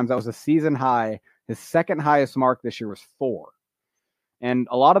 7 times. That was a season high. His second highest mark this year was 4. And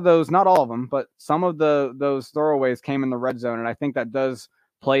a lot of those, not all of them, but some of those throwaways came in the red zone. And I think that does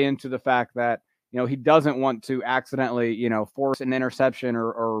play into the fact that, he doesn't want to accidentally, force an interception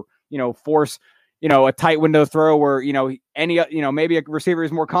or force, a tight window throw where, maybe a receiver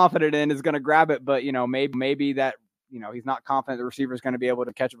is more confident in is going to grab it, but, maybe that, he's not confident the receiver is going to be able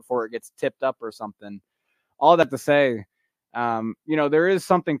to catch it before it gets tipped up or something. All that to say, there is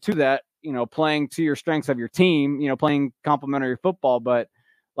something to that, playing to your strengths of your team, playing complementary football. But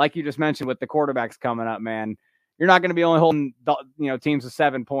like you just mentioned with the quarterbacks coming up, man, you're not going to be only holding, teams to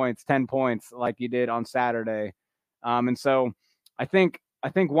 7 points, 10 points like you did on Saturday. And so I think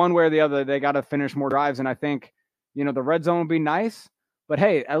one way or the other, they got to finish more drives. And I think, the red zone would be nice, but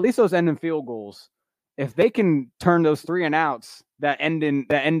hey, at least those end in field goals, if they can turn those 3 and outs that end in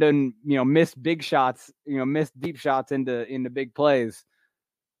missed big shots, missed deep shots into big plays,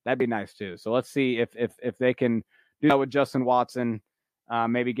 that'd be nice too. So let's see if they can do that with Justin Watson,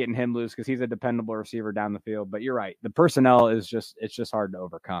 maybe getting him loose because he's a dependable receiver down the field. But you're right, the personnel is just hard to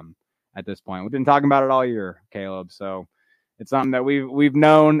overcome at this point. We've been talking about it all year, Caleb. So it's something that we've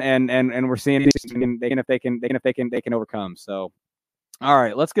known and we're seeing if they can overcome. So all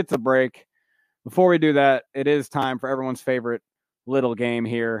right, let's get to the break. Before we do that, it is time for everyone's favorite little game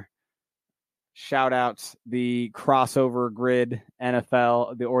here. Shout outs, the crossover grid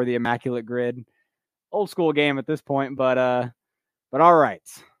NFL, the immaculate grid. Old school game at this point, but all right.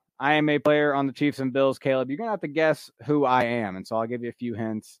 I am a player on the Chiefs and Bills. Caleb, you're going to have to guess who I am, and so I'll give you a few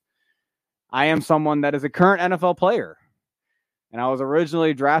hints. I am someone that is a current NFL player, and I was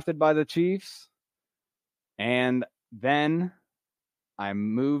originally drafted by the Chiefs, and then I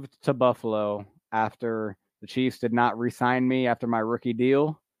moved to Buffalo after the Chiefs did not re-sign me after my rookie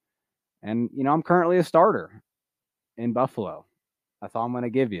deal. And, I'm currently a starter in Buffalo. That's all I'm going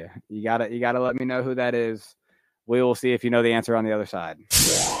to give you. You got to let me know who that is. We will see if you know the answer on the other side.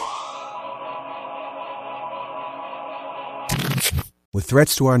 With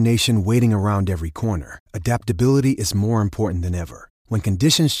threats to our nation waiting around every corner, adaptability is more important than ever. When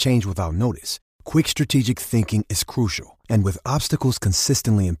conditions change without notice, quick strategic thinking is crucial. And with obstacles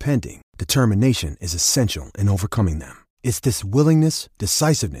consistently impending, determination is essential in overcoming them. It's this willingness,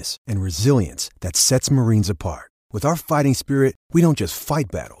 decisiveness, and resilience that sets Marines apart. With our fighting spirit, we don't just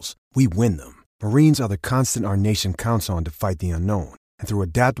fight battles, we win them. Marines are the constant our nation counts on to fight the unknown. And through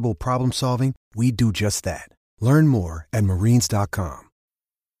adaptable problem solving, we do just that. Learn more at marines.com.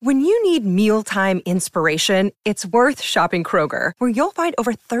 When you need mealtime inspiration, it's worth shopping Kroger, where you'll find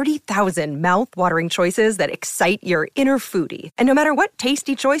over 30,000 mouth-watering choices that excite your inner foodie. And no matter what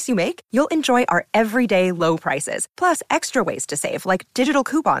tasty choice you make, you'll enjoy our everyday low prices, plus extra ways to save, like digital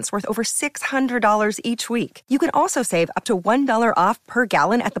coupons worth over $600 each week. You can also save up to $1 off per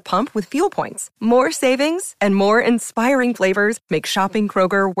gallon at the pump with fuel points. More savings and more inspiring flavors make shopping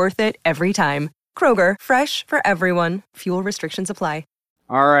Kroger worth it every time. Kroger, fresh for everyone. Fuel restrictions apply.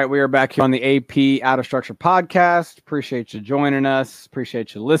 All right, we are back here on the AP Out of Structure podcast. Appreciate you joining us.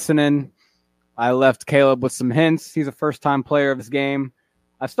 Appreciate you listening. I left Caleb with some hints. He's a first-time player of this game.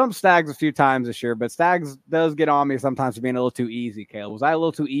 I stumped Stags a few times this year, but Stags does get on me sometimes for being a little too easy, Caleb. Was I a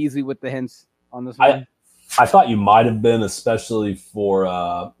little too easy with the hints on this one? I thought you might have been, especially for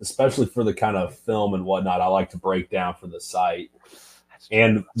the kind of film and whatnot I like to break down for the site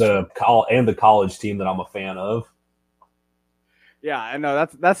and the college team that I'm a fan of. Yeah, I know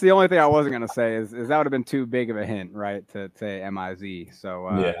that's the only thing I wasn't gonna say is that would have been too big of a hint, right? To say MIZ. So,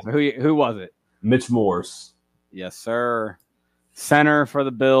 Yeah. so who was it? Mitch Morse. Yes, sir. Center for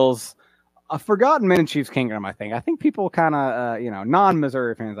the Bills. A forgotten man in Chiefs Kingdom, I think. I think people kind of,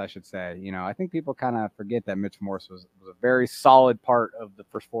 non-Missouri fans, I should say. I think people kind of forget that Mitch Morse was a very solid part of the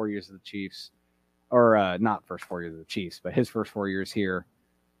first 4 years of the Chiefs. Or not first 4 years of the Chiefs, but his first 4 years here.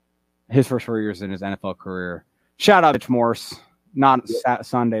 His first 4 years in his NFL career. Shout out Mitch Morse. Not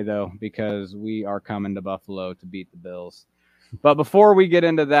Sunday, though, because we are coming to Buffalo to beat the Bills. But before we get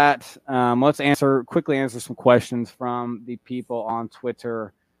into that, let's quickly answer some questions from the people on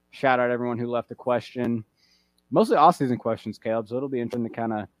Twitter. Shout out everyone who left a question. Mostly off-season questions, Caleb, so it'll be interesting to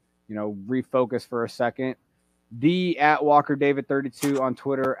kind of, refocus for a second. @WalkerDavid32 on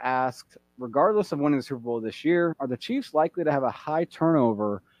Twitter asked, regardless of winning the Super Bowl this year, are the Chiefs likely to have a high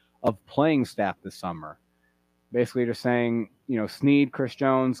turnover of playing staff this summer? Basically just saying, Snead, Chris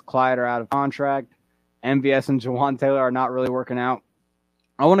Jones, Clyde are out of contract. MVS and Jawan Taylor are not really working out.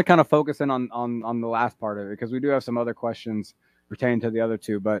 I want to kind of focus in on the last part of it because we do have some other questions pertaining to the other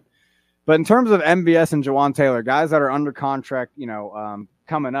two. But in terms of MVS and Jawan Taylor, guys that are under contract,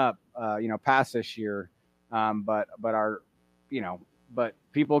 coming up, past this year, but are, but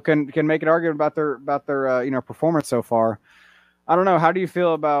people can make an argument about their performance so far. I don't know. How do you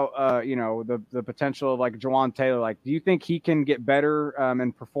feel about, the potential of like Jawan Taylor? Like, do you think he can get better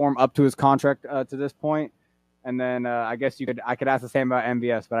and perform up to his contract to this point? And then I guess I could ask the same about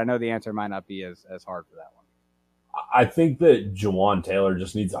MVS, but I know the answer might not be as hard for that one. I think that Jawan Taylor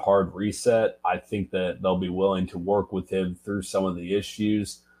just needs a hard reset. I think that they'll be willing to work with him through some of the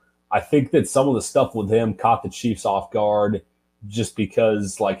issues. I think that some of the stuff with him caught the Chiefs off guard just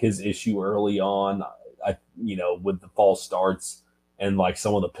because like his issue early on, with the false starts and like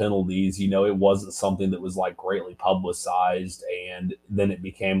some of the penalties, it wasn't something that was like greatly publicized. And then it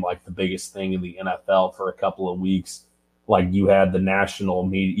became like the biggest thing in the NFL for a couple of weeks. Like you had the national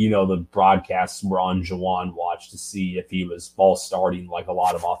media, the broadcasts were on Jawan watch to see if he was false starting like a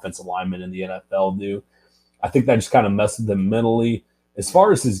lot of offensive linemen in the NFL do. I think that just kind of messed with him mentally. As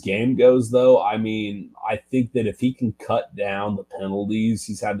far as his game goes, though, I think that if he can cut down the penalties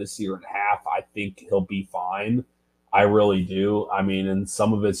he's had this year in half, I think he'll be fine. I really do. And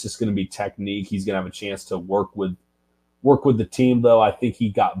some of it's just going to be technique. He's going to have a chance to work with the team, though. I think he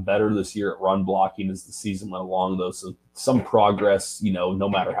got better this year at run blocking as the season went along, though. So some progress, no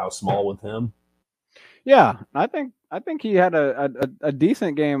matter how small with him. Yeah, I think he had a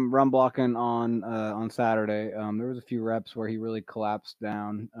decent game run blocking on Saturday. There was a few reps where he really collapsed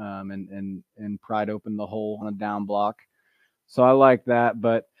down and pried open the hole on a down block. So I like that.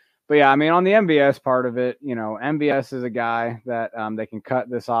 But yeah, on the MVS part of it, MVS is a guy that they can cut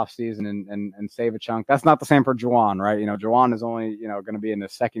this offseason and save a chunk. That's not the same for Jawan, right? Jawan is only, going to be in the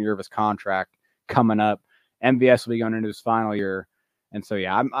second year of his contract coming up. MVS will be going into his final year. And so,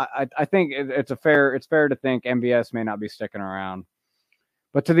 yeah, I think it's fair to think MVS may not be sticking around.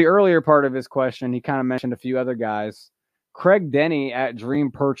 But to the earlier part of his question, he kind of mentioned a few other guys. Craig Denny at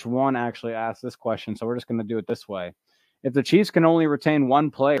Dream Perch 1 actually asked this question, so we're just going to do it this way. If the Chiefs can only retain one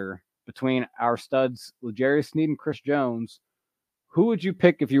player between our studs, L'Jarius Sneed and Chris Jones, who would you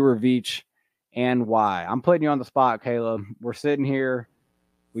pick if you were Veach and why? I'm putting you on the spot, Caleb. We're sitting here.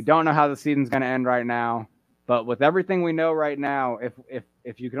 We don't know how the season's going to end right now. But with everything we know right now,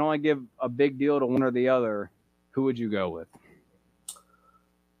 if you can only give a big deal to one or the other, who would you go with?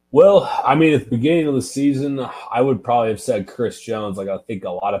 Well, at the beginning of the season, I would probably have said Chris Jones, like I think a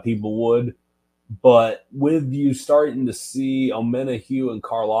lot of people would. But with you starting to see Omenihu and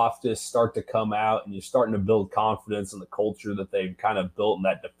Karlaftis start to come out and you're starting to build confidence in the culture that they've kind of built in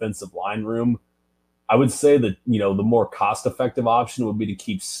that defensive line room, I would say that, the more cost-effective option would be to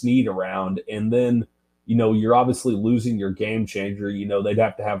keep Snead around. And then, you're obviously losing your game changer. They'd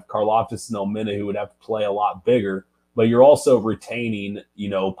have to have Karlaftis and Omenihu who would have to play a lot bigger. But you're also retaining,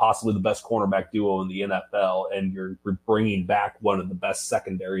 possibly the best cornerback duo in the NFL, and you're bringing back one of the best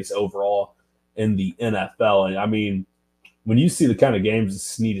secondaries overall in the NFL. And when you see the kind of games that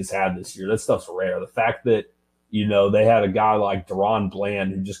Snead has had this year, that stuff's rare. The fact that, they had a guy like Deron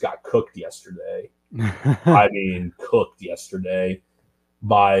Bland who just got cooked yesterday. Cooked yesterday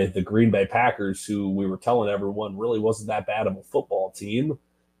by the Green Bay Packers, who we were telling everyone really wasn't that bad of a football team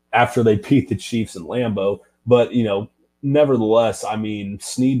after they beat the Chiefs in Lambeau. But, nevertheless,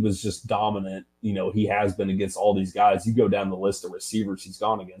 Snead was just dominant. He has been against all these guys. You go down the list of receivers he's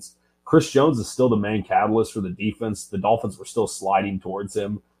gone against. Chris Jones is still the main catalyst for the defense. The Dolphins were still sliding towards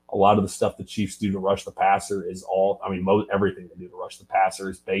him. A lot of the stuff the Chiefs do to rush the passer is everything they do to rush the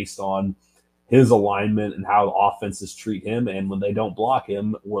passer is based on his alignment and how offenses treat him. And when they don't block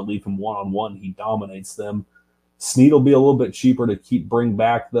him or leave him one-on-one, he dominates them. Snead will be a little bit cheaper to bring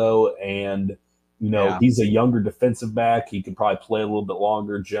back, though. And, he's a younger defensive back. He can probably play a little bit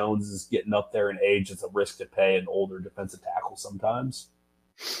longer. Jones is getting up there in age. It's a risk to pay an older defensive tackle sometimes.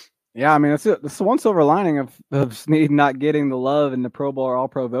 Yeah, I mean, that's the one silver lining of Snead not getting the love in the Pro Bowl or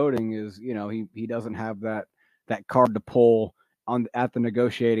All-Pro voting is, he doesn't have that card to pull at the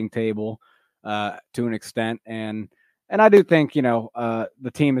negotiating table to an extent. And I do think,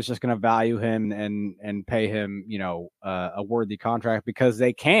 the team is just going to value him and pay him, a worthy contract because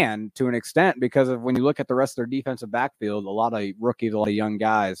they can to an extent, because of when you look at the rest of their defensive backfield, a lot of rookies, a lot of young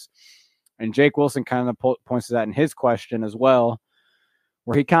guys. And Jake Wilson kind of points to that in his question as well,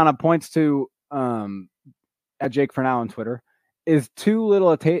 where he kind of points to at Jake for now on Twitter, is too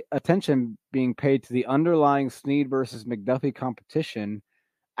little attention being paid to the underlying Snead versus McDuffie competition.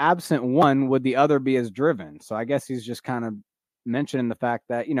 Absent one, would the other be as driven? So I guess he's just kind of mentioning the fact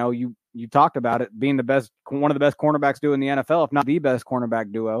that, you talked about it being one of the best cornerbacks duo in the NFL, if not the best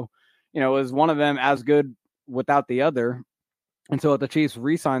cornerback duo, is one of them as good without the other? And so if the Chiefs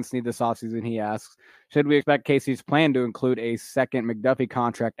re-sign Snead this offseason, he asks, should we expect Casey's plan to include a second McDuffie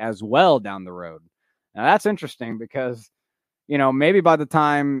contract as well down the road? Now that's interesting because, maybe by the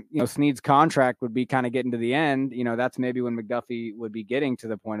time, Snead's contract would be kind of getting to the end, that's maybe when McDuffie would be getting to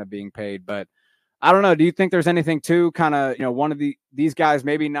the point of being paid. But I don't know. Do you think there's anything to kind of, one of these guys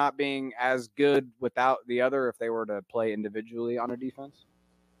maybe not being as good without the other if they were to play individually on a defense?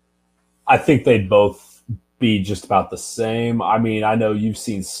 I think they'd both be just about the same. I mean, I know you've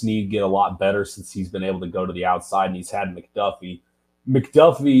seen Snead get a lot better since he's been able to go to the outside and he's had McDuffie.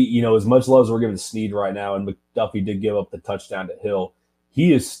 McDuffie, as much love as we're giving Snead right now, and McDuffie did give up the touchdown to Hill,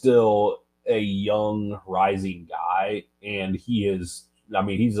 he is still a young, rising guy, and he's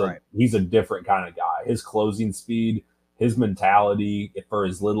a different kind of guy. His closing speed, his mentality, for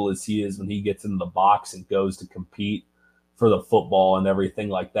as little as he is when he gets into the box and goes to compete for the football and everything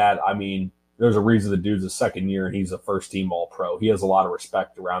like that, I mean, there's a reason the dude's a second year and he's a first-team All-Pro. He has a lot of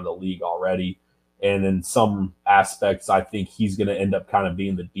respect around the league already. And in some aspects, I think he's going to end up kind of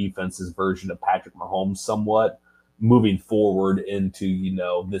being the defense's version of Patrick Mahomes somewhat, moving forward into,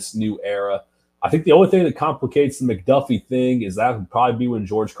 this new era. I think the only thing that complicates the McDuffie thing is that would probably be when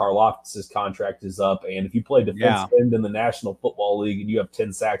George Karlaftis' contract is up. And if you play defensive end in the National Football League and you have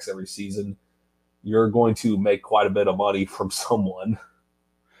 10 sacks every season, you're going to make quite a bit of money from someone.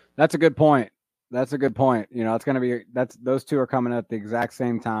 That's a good point. It's going to be those two are coming at the exact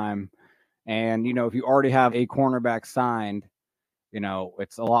same time. And, if you already have a cornerback signed,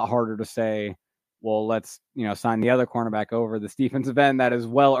 it's a lot harder to say, well, let's, sign the other cornerback over this defensive end that has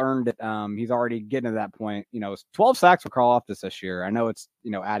well earned it. He's already getting to that point. 12 sacks for Karlaftis this year. I know it's,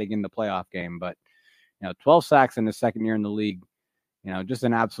 adding in the playoff game, but, 12 sacks in his second year in the league, just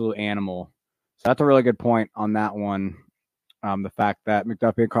an absolute animal. So that's a really good point on that one. The fact that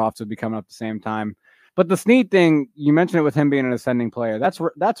McDuffie and Karlaftis would be coming up at the same time. But the Snead thing, you mentioned it with him being an ascending player. That's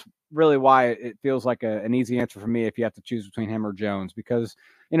really why it feels like an easy answer for me if you have to choose between him or Jones, because,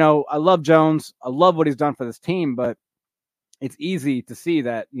 I love Jones. I love what he's done for this team, but it's easy to see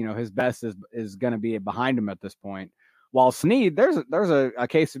that, his best is going to be behind him at this point. While Snead, there's a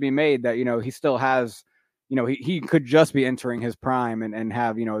case to be made that, he still has, he could just be entering his prime and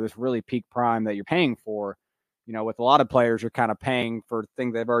have, this really peak prime that you're paying for. With a lot of players, you're kind of paying for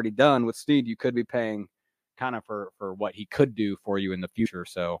things they've already done. With Snead, you could be paying kind of for what he could do for you in the future.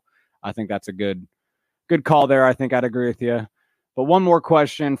 So I think that's a good call there. I think I'd agree with you. But one more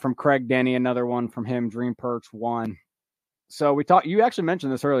question from Craig Denny, another one from him, Dream Perch 1. So you actually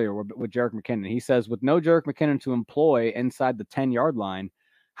mentioned this earlier with Jerick McKinnon. He says, with no Jerick McKinnon to employ inside the 10-yard line,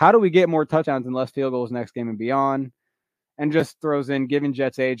 how do we get more touchdowns and less field goals next game and beyond? And just throws in, given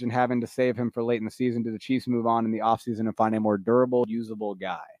Jets' age and having to save him for late in the season, do the Chiefs move on in the offseason and find a more durable, usable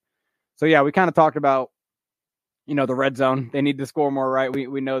guy? So, yeah, we kind of talked about, the red zone. They need to score more, right?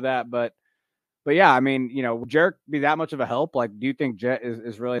 We know that. But yeah, I mean, would Jerick be that much of a help? Like, do you think Jet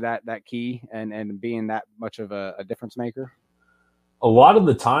is really that key and being that much of a difference maker? A lot of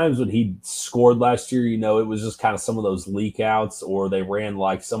the times when he scored last year, it was just kind of some of those leak outs, or they ran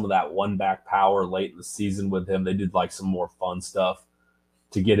like some of that one back power late in the season with him. They did like some more fun stuff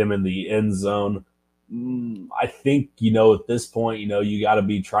to get him in the end zone. I think, at this point, you got to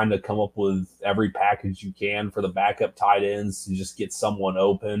be trying to come up with every package you can for the backup tight ends to just get someone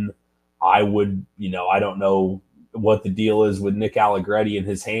open. I would, I don't know what the deal is with Nick Allegretti in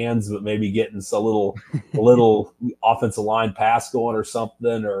his hands, but maybe getting a little offensive line pass going or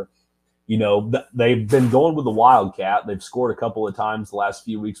something, or, they've been going with the Wildcat. They've scored a couple of times the last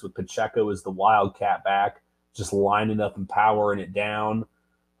few weeks with Pacheco as the Wildcat back, just lining up and powering it down.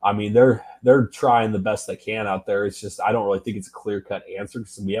 I mean, they're trying the best they can out there. It's just I don't really think it's a clear-cut answer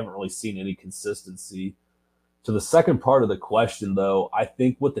because we haven't really seen any consistency. To the second part of the question, though, I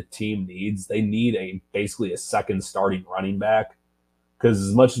think what the team needs, they need basically a second starting running back because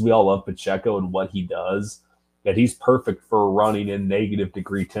as much as we all love Pacheco and what he does, that he's perfect for running in negative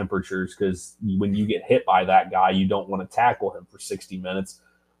degree temperatures because when you get hit by that guy, you don't want to tackle him for 60 minutes.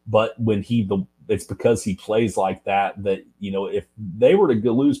 But when it's because he plays like that, if they were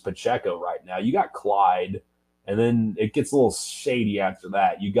to lose Pacheco right now, you got Clyde, and then it gets a little shady after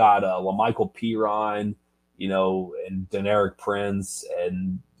that. You got LaMichael Pirine, and Deneric Prince,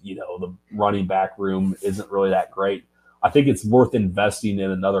 and, the running back room isn't really that great. I think it's worth investing in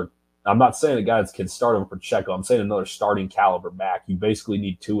another. I'm not saying a guy that can start over Pacheco. I'm saying another starting caliber back. You basically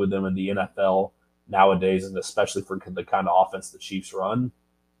need two of them in the NFL nowadays, and especially for the kind of offense the Chiefs run.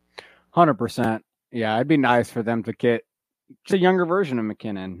 100%. Yeah, it'd be nice for them to get a younger version of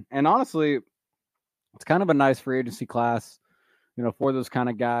McKinnon. And honestly, it's kind of a nice free agency class, for those kind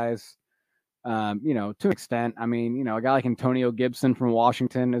of guys. To an extent. I mean, a guy like Antonio Gibson from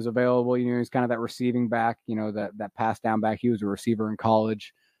Washington is available. He's kind of that receiving back, that pass down back. He was a receiver in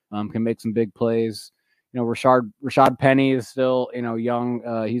college. Can make some big plays. Rashad Penny is still,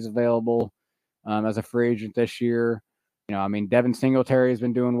 young. He's available as a free agent this year. Devin Singletary has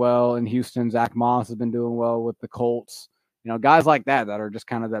been doing well in Houston. Zach Moss has been doing well with the Colts. Guys like that are just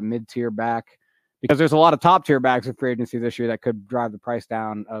kind of that mid-tier back because there's a lot of top-tier backs in free agency this year that could drive the price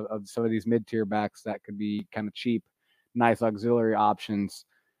down of some of these mid-tier backs that could be kind of cheap, nice auxiliary options.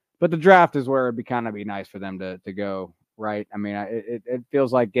 But the draft is where it'd be nice for them to go. Right. I mean, it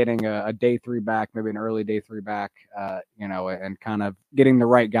feels like getting a day three back, maybe an early day three back, and kind of getting the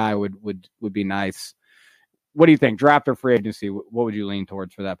right guy would be nice. What do you think? Draft or free agency? What would you lean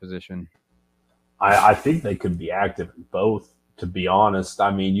towards for that position? I think they could be active in both, to be honest. I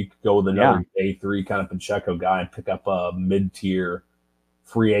mean, you could go with another day three kind of Pacheco guy and pick up a mid-tier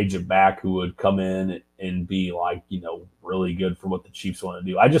free agent back who would come in and be really good for what the Chiefs want to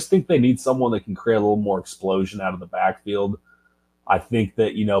do. I just think they need someone that can create a little more explosion out of the backfield. I think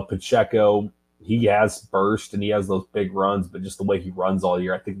that, Pacheco, he has burst and he has those big runs, but just the way he runs all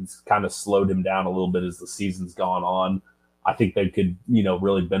year, I think it's kind of slowed him down a little bit as the season's gone on. I think they could,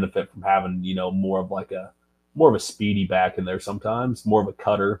 really benefit from having, more of a speedy back in there sometimes, more of a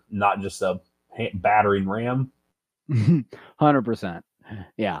cutter, not just a battering ram. 100%.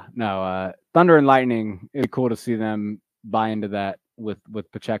 Yeah, no, Thunder and Lightning, it'd be cool to see them buy into that with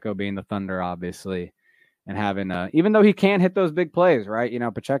Pacheco being the Thunder, obviously, and having even though he can't hit those big plays, right?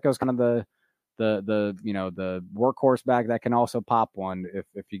 Pacheco's kind of the workhorse back that can also pop one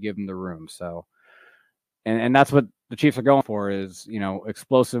if you give him the room. So, and that's what the Chiefs are going for is,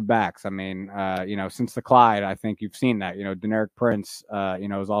 explosive backs. I mean, since the Clyde, I think you've seen that, Deneric Prince,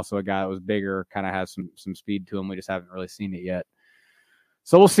 is also a guy that was bigger, kind of has some speed to him. We just haven't really seen it yet.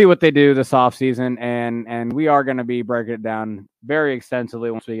 So we'll see what they do this offseason, and we are going to be breaking it down very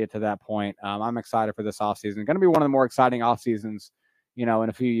extensively once we get to that point. I'm excited for this offseason. Going to be one of the more exciting offseasons, in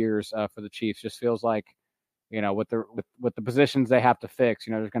a few years for the Chiefs. Just feels like, with the positions they have to fix,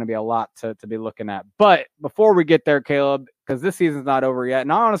 there's going to be a lot to be looking at. But before we get there, Caleb, because this season's not over yet,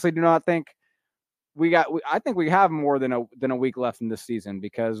 and I honestly do not think I think we have more than a week left in this season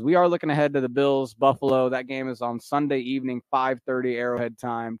because we are looking ahead to the Bills, Buffalo. That game is on Sunday evening, 5:30 Arrowhead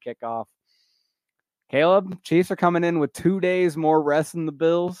time kickoff. Caleb, Chiefs are coming in with 2 days more rest than the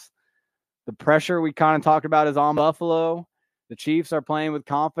Bills. The pressure we kind of talked about is on Buffalo. The Chiefs are playing with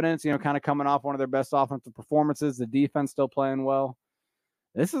confidence, kind of coming off one of their best offensive performances. The defense still playing well.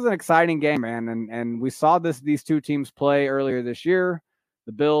 This is an exciting game, man. And we saw these two teams play earlier this year.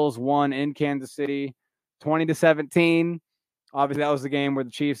 The Bills won in Kansas City 20-17. Obviously, that was the game where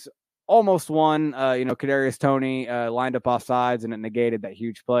the Chiefs almost won. Kadarius Toney lined up off sides, and it negated that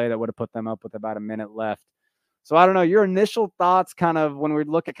huge play that would have put them up with about a minute left. So I don't know, your initial thoughts kind of when we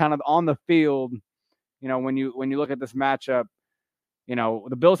look at kind of on the field, when you look at this matchup,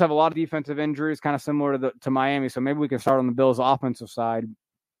 the Bills have a lot of defensive injuries, kind of similar to Miami. So maybe we can start on the Bills' offensive side.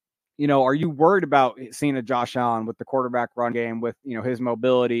 Are you worried about seeing a Josh Allen with the quarterback run game with, his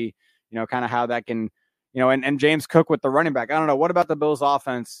mobility, kind of how that can, and James Cook with the running back? I don't know. What about the Bills'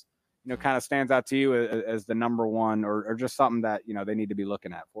 offense, kind of stands out to you as the number one or just something that, they need to be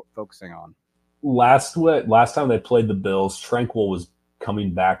looking at, focusing on? Last time they played the Bills, Tranquill was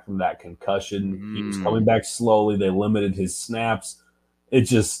coming back from that concussion. He was coming back slowly. They limited his snaps.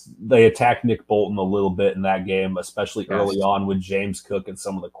 They attacked Nick Bolton a little bit in that game, especially early on with James Cook and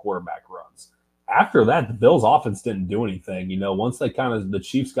some of the quarterback run. after that, the Bills offense didn't do anything. Once the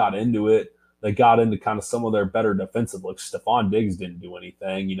Chiefs got into it, they got into kind of some of their better defensive looks. Stephon Diggs didn't do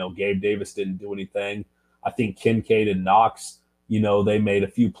anything. Gabe Davis didn't do anything. I think Kincaid and Knox, they made a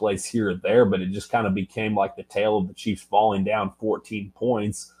few plays here or there, but it just kind of became like the tale of the Chiefs falling down 14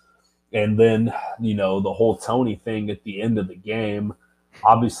 points. And then, the whole Tony thing at the end of the game,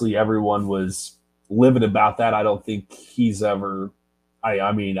 obviously everyone was livid about that. I don't think he's ever – I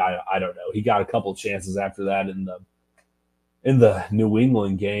don't know. He got a couple chances after that in the New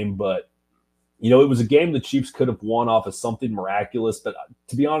England game, but it was a game the Chiefs could have won off of something miraculous. But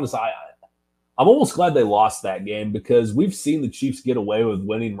to be honest, I'm almost glad they lost that game because we've seen the Chiefs get away with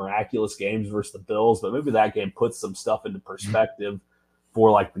winning miraculous games versus the Bills, but maybe that game puts some stuff into perspective for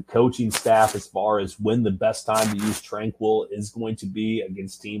like the coaching staff as far as when the best time to use Tranquil is going to be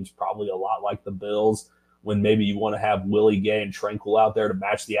against teams probably a lot like the Bills, when maybe you want to have Willie Gay and Tranquil out there to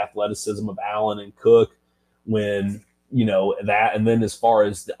match the athleticism of Allen and Cook, when that. And then as far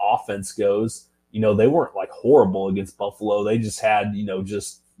as the offense goes, they weren't like horrible against Buffalo. They just had,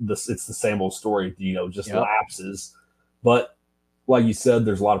 it's the same old story, lapses. But like you said,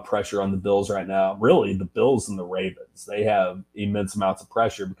 there's a lot of pressure on the Bills right now. Really, the Bills and the Ravens, they have immense amounts of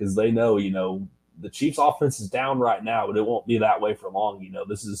pressure because they know, the Chiefs offense is down right now, but it won't be that way for long.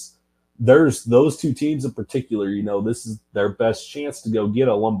 There's those two teams in particular, this is their best chance to go get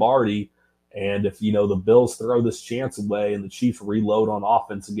a Lombardi. And if, the Bills throw this chance away and the Chiefs reload on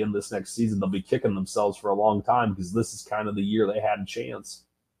offense again this next season, they'll be kicking themselves for a long time because this is kind of the year they had a chance.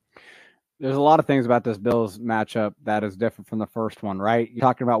 There's a lot of things about this Bills matchup that is different from the first one, right? You're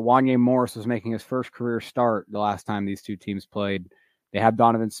talking about Wanye Morris was making his first career start the last time these two teams played. They have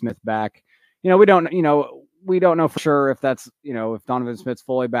Donovan Smith back. We don't know for sure if that's, if Donovan Smith's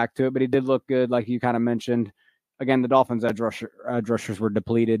fully back to it, but he did look good, like you kind of mentioned. Again, the Dolphins' edge rushers were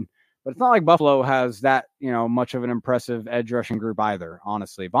depleted. But it's not like Buffalo has that, much of an impressive edge rushing group either,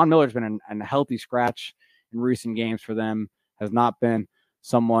 honestly. Von Miller's been a healthy scratch in recent games for them, has not been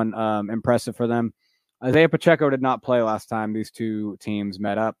someone impressive for them. Isaiah Pacheco did not play last time these two teams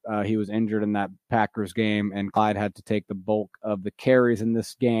met up. He was injured in that Packers game, and Clyde had to take the bulk of the carries in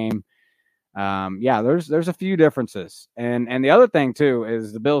this game. There's a few differences. And the other thing, too,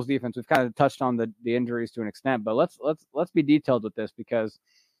 is the Bills' defense. We've kind of touched on the injuries to an extent, but let's be detailed with this because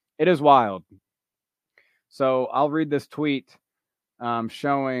it is wild. So I'll read this tweet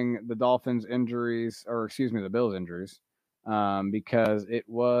showing the Dolphins' injuries, the Bills' injuries, because it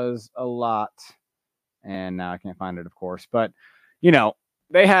was a lot. And now I can't find it, of course. But,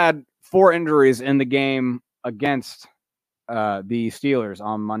 they had 4 injuries in the game against the Steelers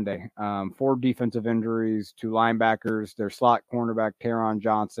on Monday. 4 defensive injuries, 2 linebackers, their slot cornerback, Taron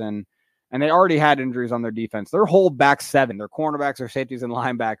Johnson. And they already had injuries on their defense. Their whole back 7, their cornerbacks, their safeties, and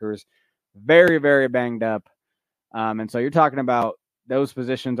linebackers, very, very banged up. And so you're talking about those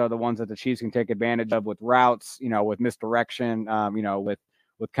positions are the ones that the Chiefs can take advantage of with routes, with misdirection,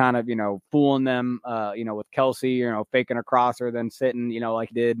 with kind of, fooling them, with Kelsey, faking a crosser, then sitting, like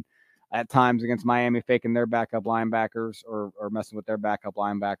he did at times against Miami, faking their backup linebackers or messing with their backup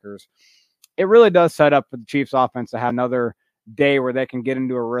linebackers. It really does set up for the Chiefs offense to have another day where they can get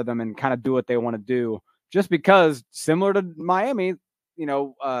into a rhythm and kind of do what they want to do, just because similar to Miami,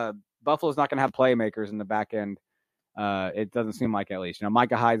 Buffalo's not going to have playmakers in the back end. It doesn't seem like, at least,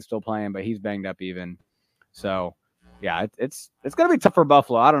 Micah Hyde's still playing, but he's banged up even. So yeah, it's going to be tough for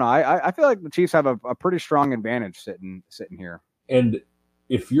Buffalo. I don't know. I feel like the Chiefs have a pretty strong advantage sitting here. And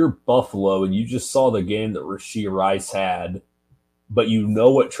if you're Buffalo and you just saw the game that Rashee Rice had, but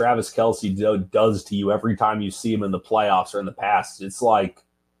what Travis Kelce does to you every time you see him in the playoffs or in the past, it's like,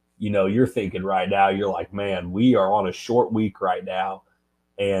 you're thinking right now, you're like, man, we are on a short week right now.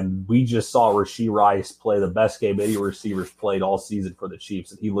 And we just saw Rashee Rice play the best game any receivers played all season for the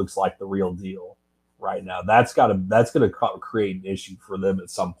Chiefs, and he looks like the real deal right now. That's going to create an issue for them at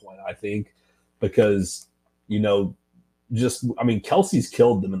some point, I think, because, Kelsey's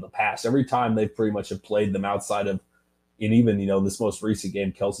killed them in the past. Every time they pretty much have played them outside of, and even, this most recent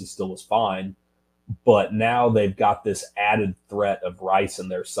game, Kelsey still was fine. But now they've got this added threat of Rice in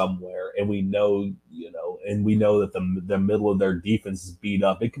there somewhere. And we know, that the middle of their defense is beat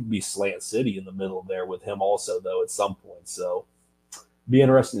up. It could be Slant City in the middle there with him also, though, at some point. So be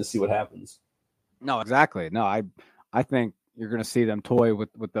interesting to see what happens. No, exactly. No, I think you're going to see them toy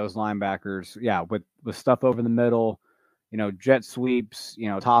with those linebackers. Yeah, with stuff over the middle, jet sweeps,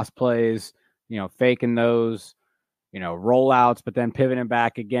 toss plays, faking those, rollouts, but then pivoting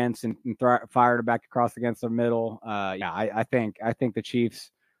back against and fired it back across against the middle. I think the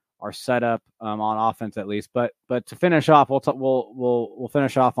Chiefs set up on offense at least. But to finish off, we'll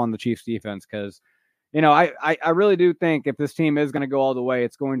finish off on the Chiefs defense because, I really do think if this team is going to go all the way,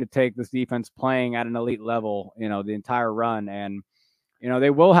 it's going to take this defense playing at an elite level, the entire run. And, they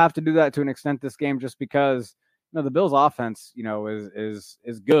will have to do that to an extent this game just because, the Bills offense,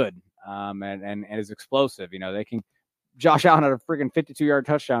 is good and is explosive. They can. Josh Allen had a freaking 52-yard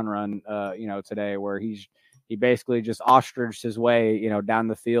touchdown run, today where he basically just ostriched his way, down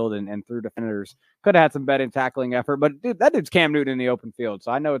the field and through defenders. Could have had some better tackling effort, but dude, that dude's Cam Newton in the open field,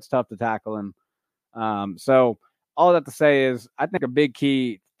 so I know it's tough to tackle him. So all that to say is, I think a big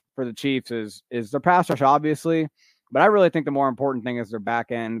key for the Chiefs is their pass rush, obviously, but I really think the more important thing is their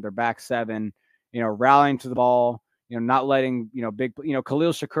back end, their back seven, rallying to the ball, not letting, big,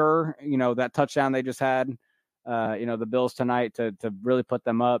 Khalil Shakur, that touchdown they just had, the Bills tonight to really put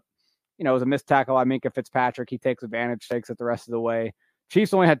them up. It was a missed tackle by Minkah Fitzpatrick. He takes advantage, takes it the rest of the way.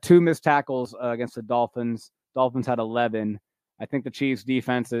 Chiefs only had 2 missed tackles against the Dolphins. Dolphins had 11. I think the Chiefs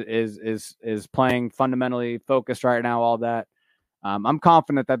defense is playing fundamentally focused right now, all that. I'm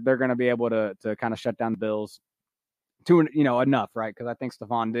confident that they're going to be able to kind of shut down the Bills to, enough, right? Because I think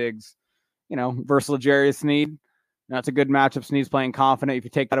Stephon Diggs, versus L'Jarius Sneed, that's a good matchup. Sneed's playing confident. If you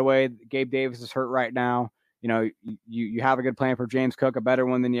take that away, Gabe Davis is hurt right now. You have a good plan for James Cook, a better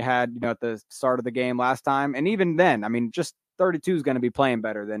one than you had, at the start of the game last time. And even then, just 32 is going to be playing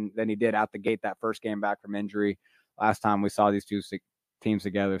better than he did out the gate that first game back from injury last time we saw these two teams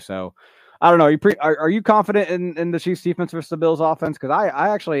together. So I don't know. Are you confident in the Chiefs defense versus the Bills offense? Because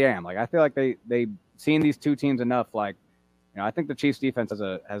I actually am. Like, I feel like they've seen these two teams enough. Like, I think the Chiefs defense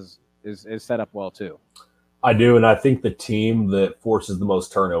is set up well too. I do, and I think the team that forces the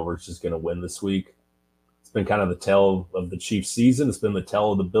most turnovers is going to win this week. Been kind of the tell of the Chiefs season. It's been the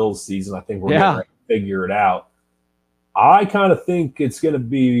tell of the Bills season. I think we're going to figure it out. I kind of think it's going to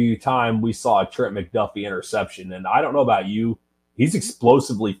be time we saw a Trent McDuffie interception. And I don't know about you. He's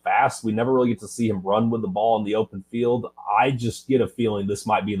explosively fast. We never really get to see him run with the ball in the open field. I just get a feeling this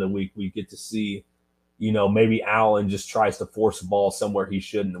might be the week we get to see, maybe Allen just tries to force a ball somewhere he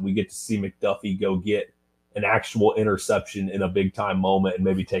shouldn't. And we get to see McDuffie go get an actual interception in a big time moment and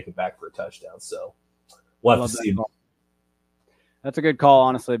maybe take it back for a touchdown. So, we'll have to see. That's a good call,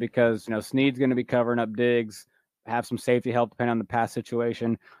 honestly, because Sneed's going to be covering up Diggs, have some safety help depending on the pass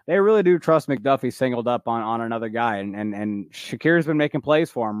situation. They really do trust McDuffie singled up on another guy, and Shakir's been making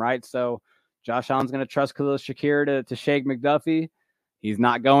plays for him, right? So Josh Allen's going to trust Khalil Shakir to shake McDuffie. He's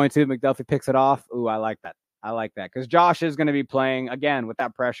not going to. McDuffie picks it off. Ooh, I like that because Josh is going to be playing again with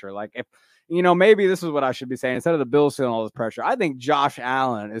that pressure. Like, if maybe this is what I should be saying instead of the Bills feeling all this pressure. I think Josh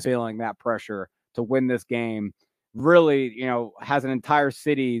Allen is feeling that pressure to win this game, really, has an entire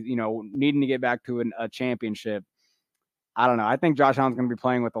city, needing to get back to a championship. I don't know. I think Josh Allen's going to be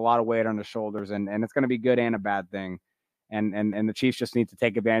playing with a lot of weight on his shoulders, and it's going to be good and a bad thing. And the Chiefs just need to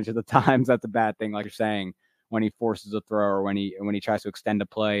take advantage of the times that's a bad thing, like you're saying, when he forces a throw or when he tries to extend a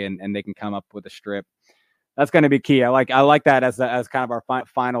play and they can come up with a strip. That's going to be key. I like that as kind of our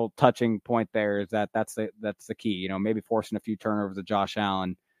final touching point there, is that's the key. Maybe forcing a few turnovers of Josh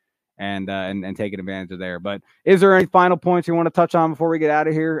Allen and taking advantage of there. But is there any final points you want to touch on before we get out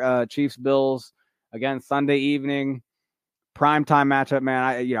of here? Chiefs Bills again Sunday evening, primetime matchup. Man,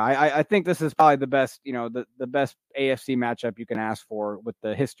 I think this is probably the best the best AFC matchup you can ask for with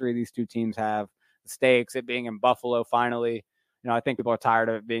the history these two teams have, the stakes, it being in Buffalo finally. I think people are tired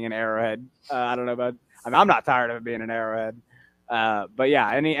of it being an Arrowhead. I don't know about. I'm not tired of it being an Arrowhead. But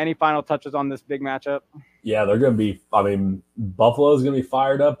yeah, any final touches on this big matchup? Yeah, they're going to be, Buffalo's going to be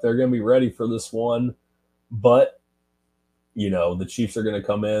fired up. They're going to be ready for this one. But, the Chiefs are going to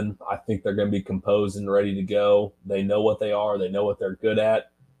come in. I think they're going to be composed and ready to go. They know what they are. They know what they're good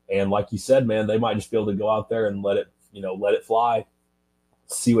at. And like you said, man, they might just be able to go out there and let it fly.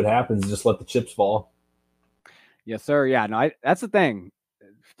 See what happens. Just let the chips fall. Yes, sir. Yeah, no, that's the thing.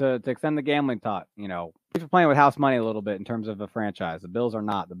 To extend the gambling talk, Chiefs are playing with house money a little bit in terms of a franchise. The Bills are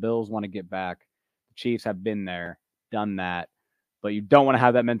not. The Bills want to get back. The Chiefs have been there, done that, but you don't want to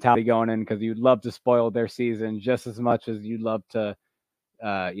have that mentality going in because you'd love to spoil their season just as much as you'd love to,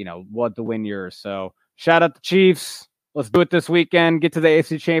 want to win yours. So shout out the Chiefs. Let's do it this weekend. Get to the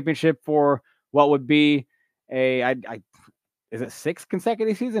AFC Championship for what would be is it 6th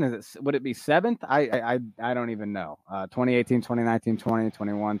consecutive season? Would it be 7th? I don't even know. 2018, 2019, 20,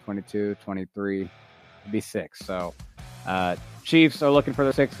 21, 22, 23. It'd be 6. So Chiefs are looking for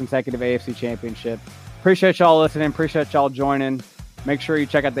their 6th consecutive AFC championship. Appreciate y'all listening. Appreciate y'all joining. Make sure you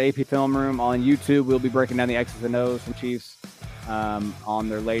check out the AP Film Room on YouTube. We'll be breaking down the X's and O's from Chiefs on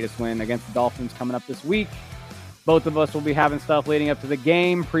their latest win against the Dolphins coming up this week. both of us will be having stuff leading up to the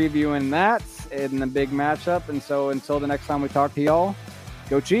game, previewing that in the big matchup. And so until the next time we talk to y'all,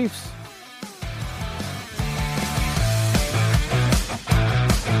 go Chiefs.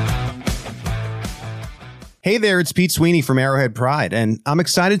 Hey there, it's Pete Sweeney from Arrowhead Pride, and I'm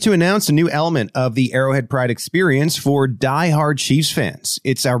excited to announce a new element of the Arrowhead Pride experience for die-hard Chiefs fans.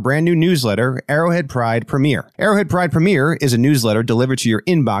 It's our brand new newsletter, Arrowhead Pride Premier. Arrowhead Pride Premier is a newsletter delivered to your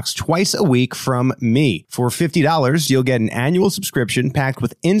inbox twice a week from me. For $50, you'll get an annual subscription packed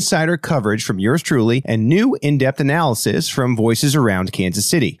with insider coverage from yours truly and new in-depth analysis from voices around Kansas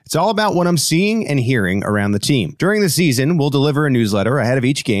City. It's all about what I'm seeing and hearing around the team. During the season, we'll deliver a newsletter ahead of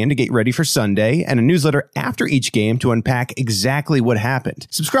each game to get ready for Sunday, and a newsletter after each game to unpack exactly what happened.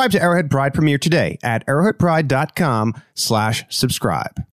 Subscribe to Arrowhead Pride Premier today at arrowheadpride.com/subscribe.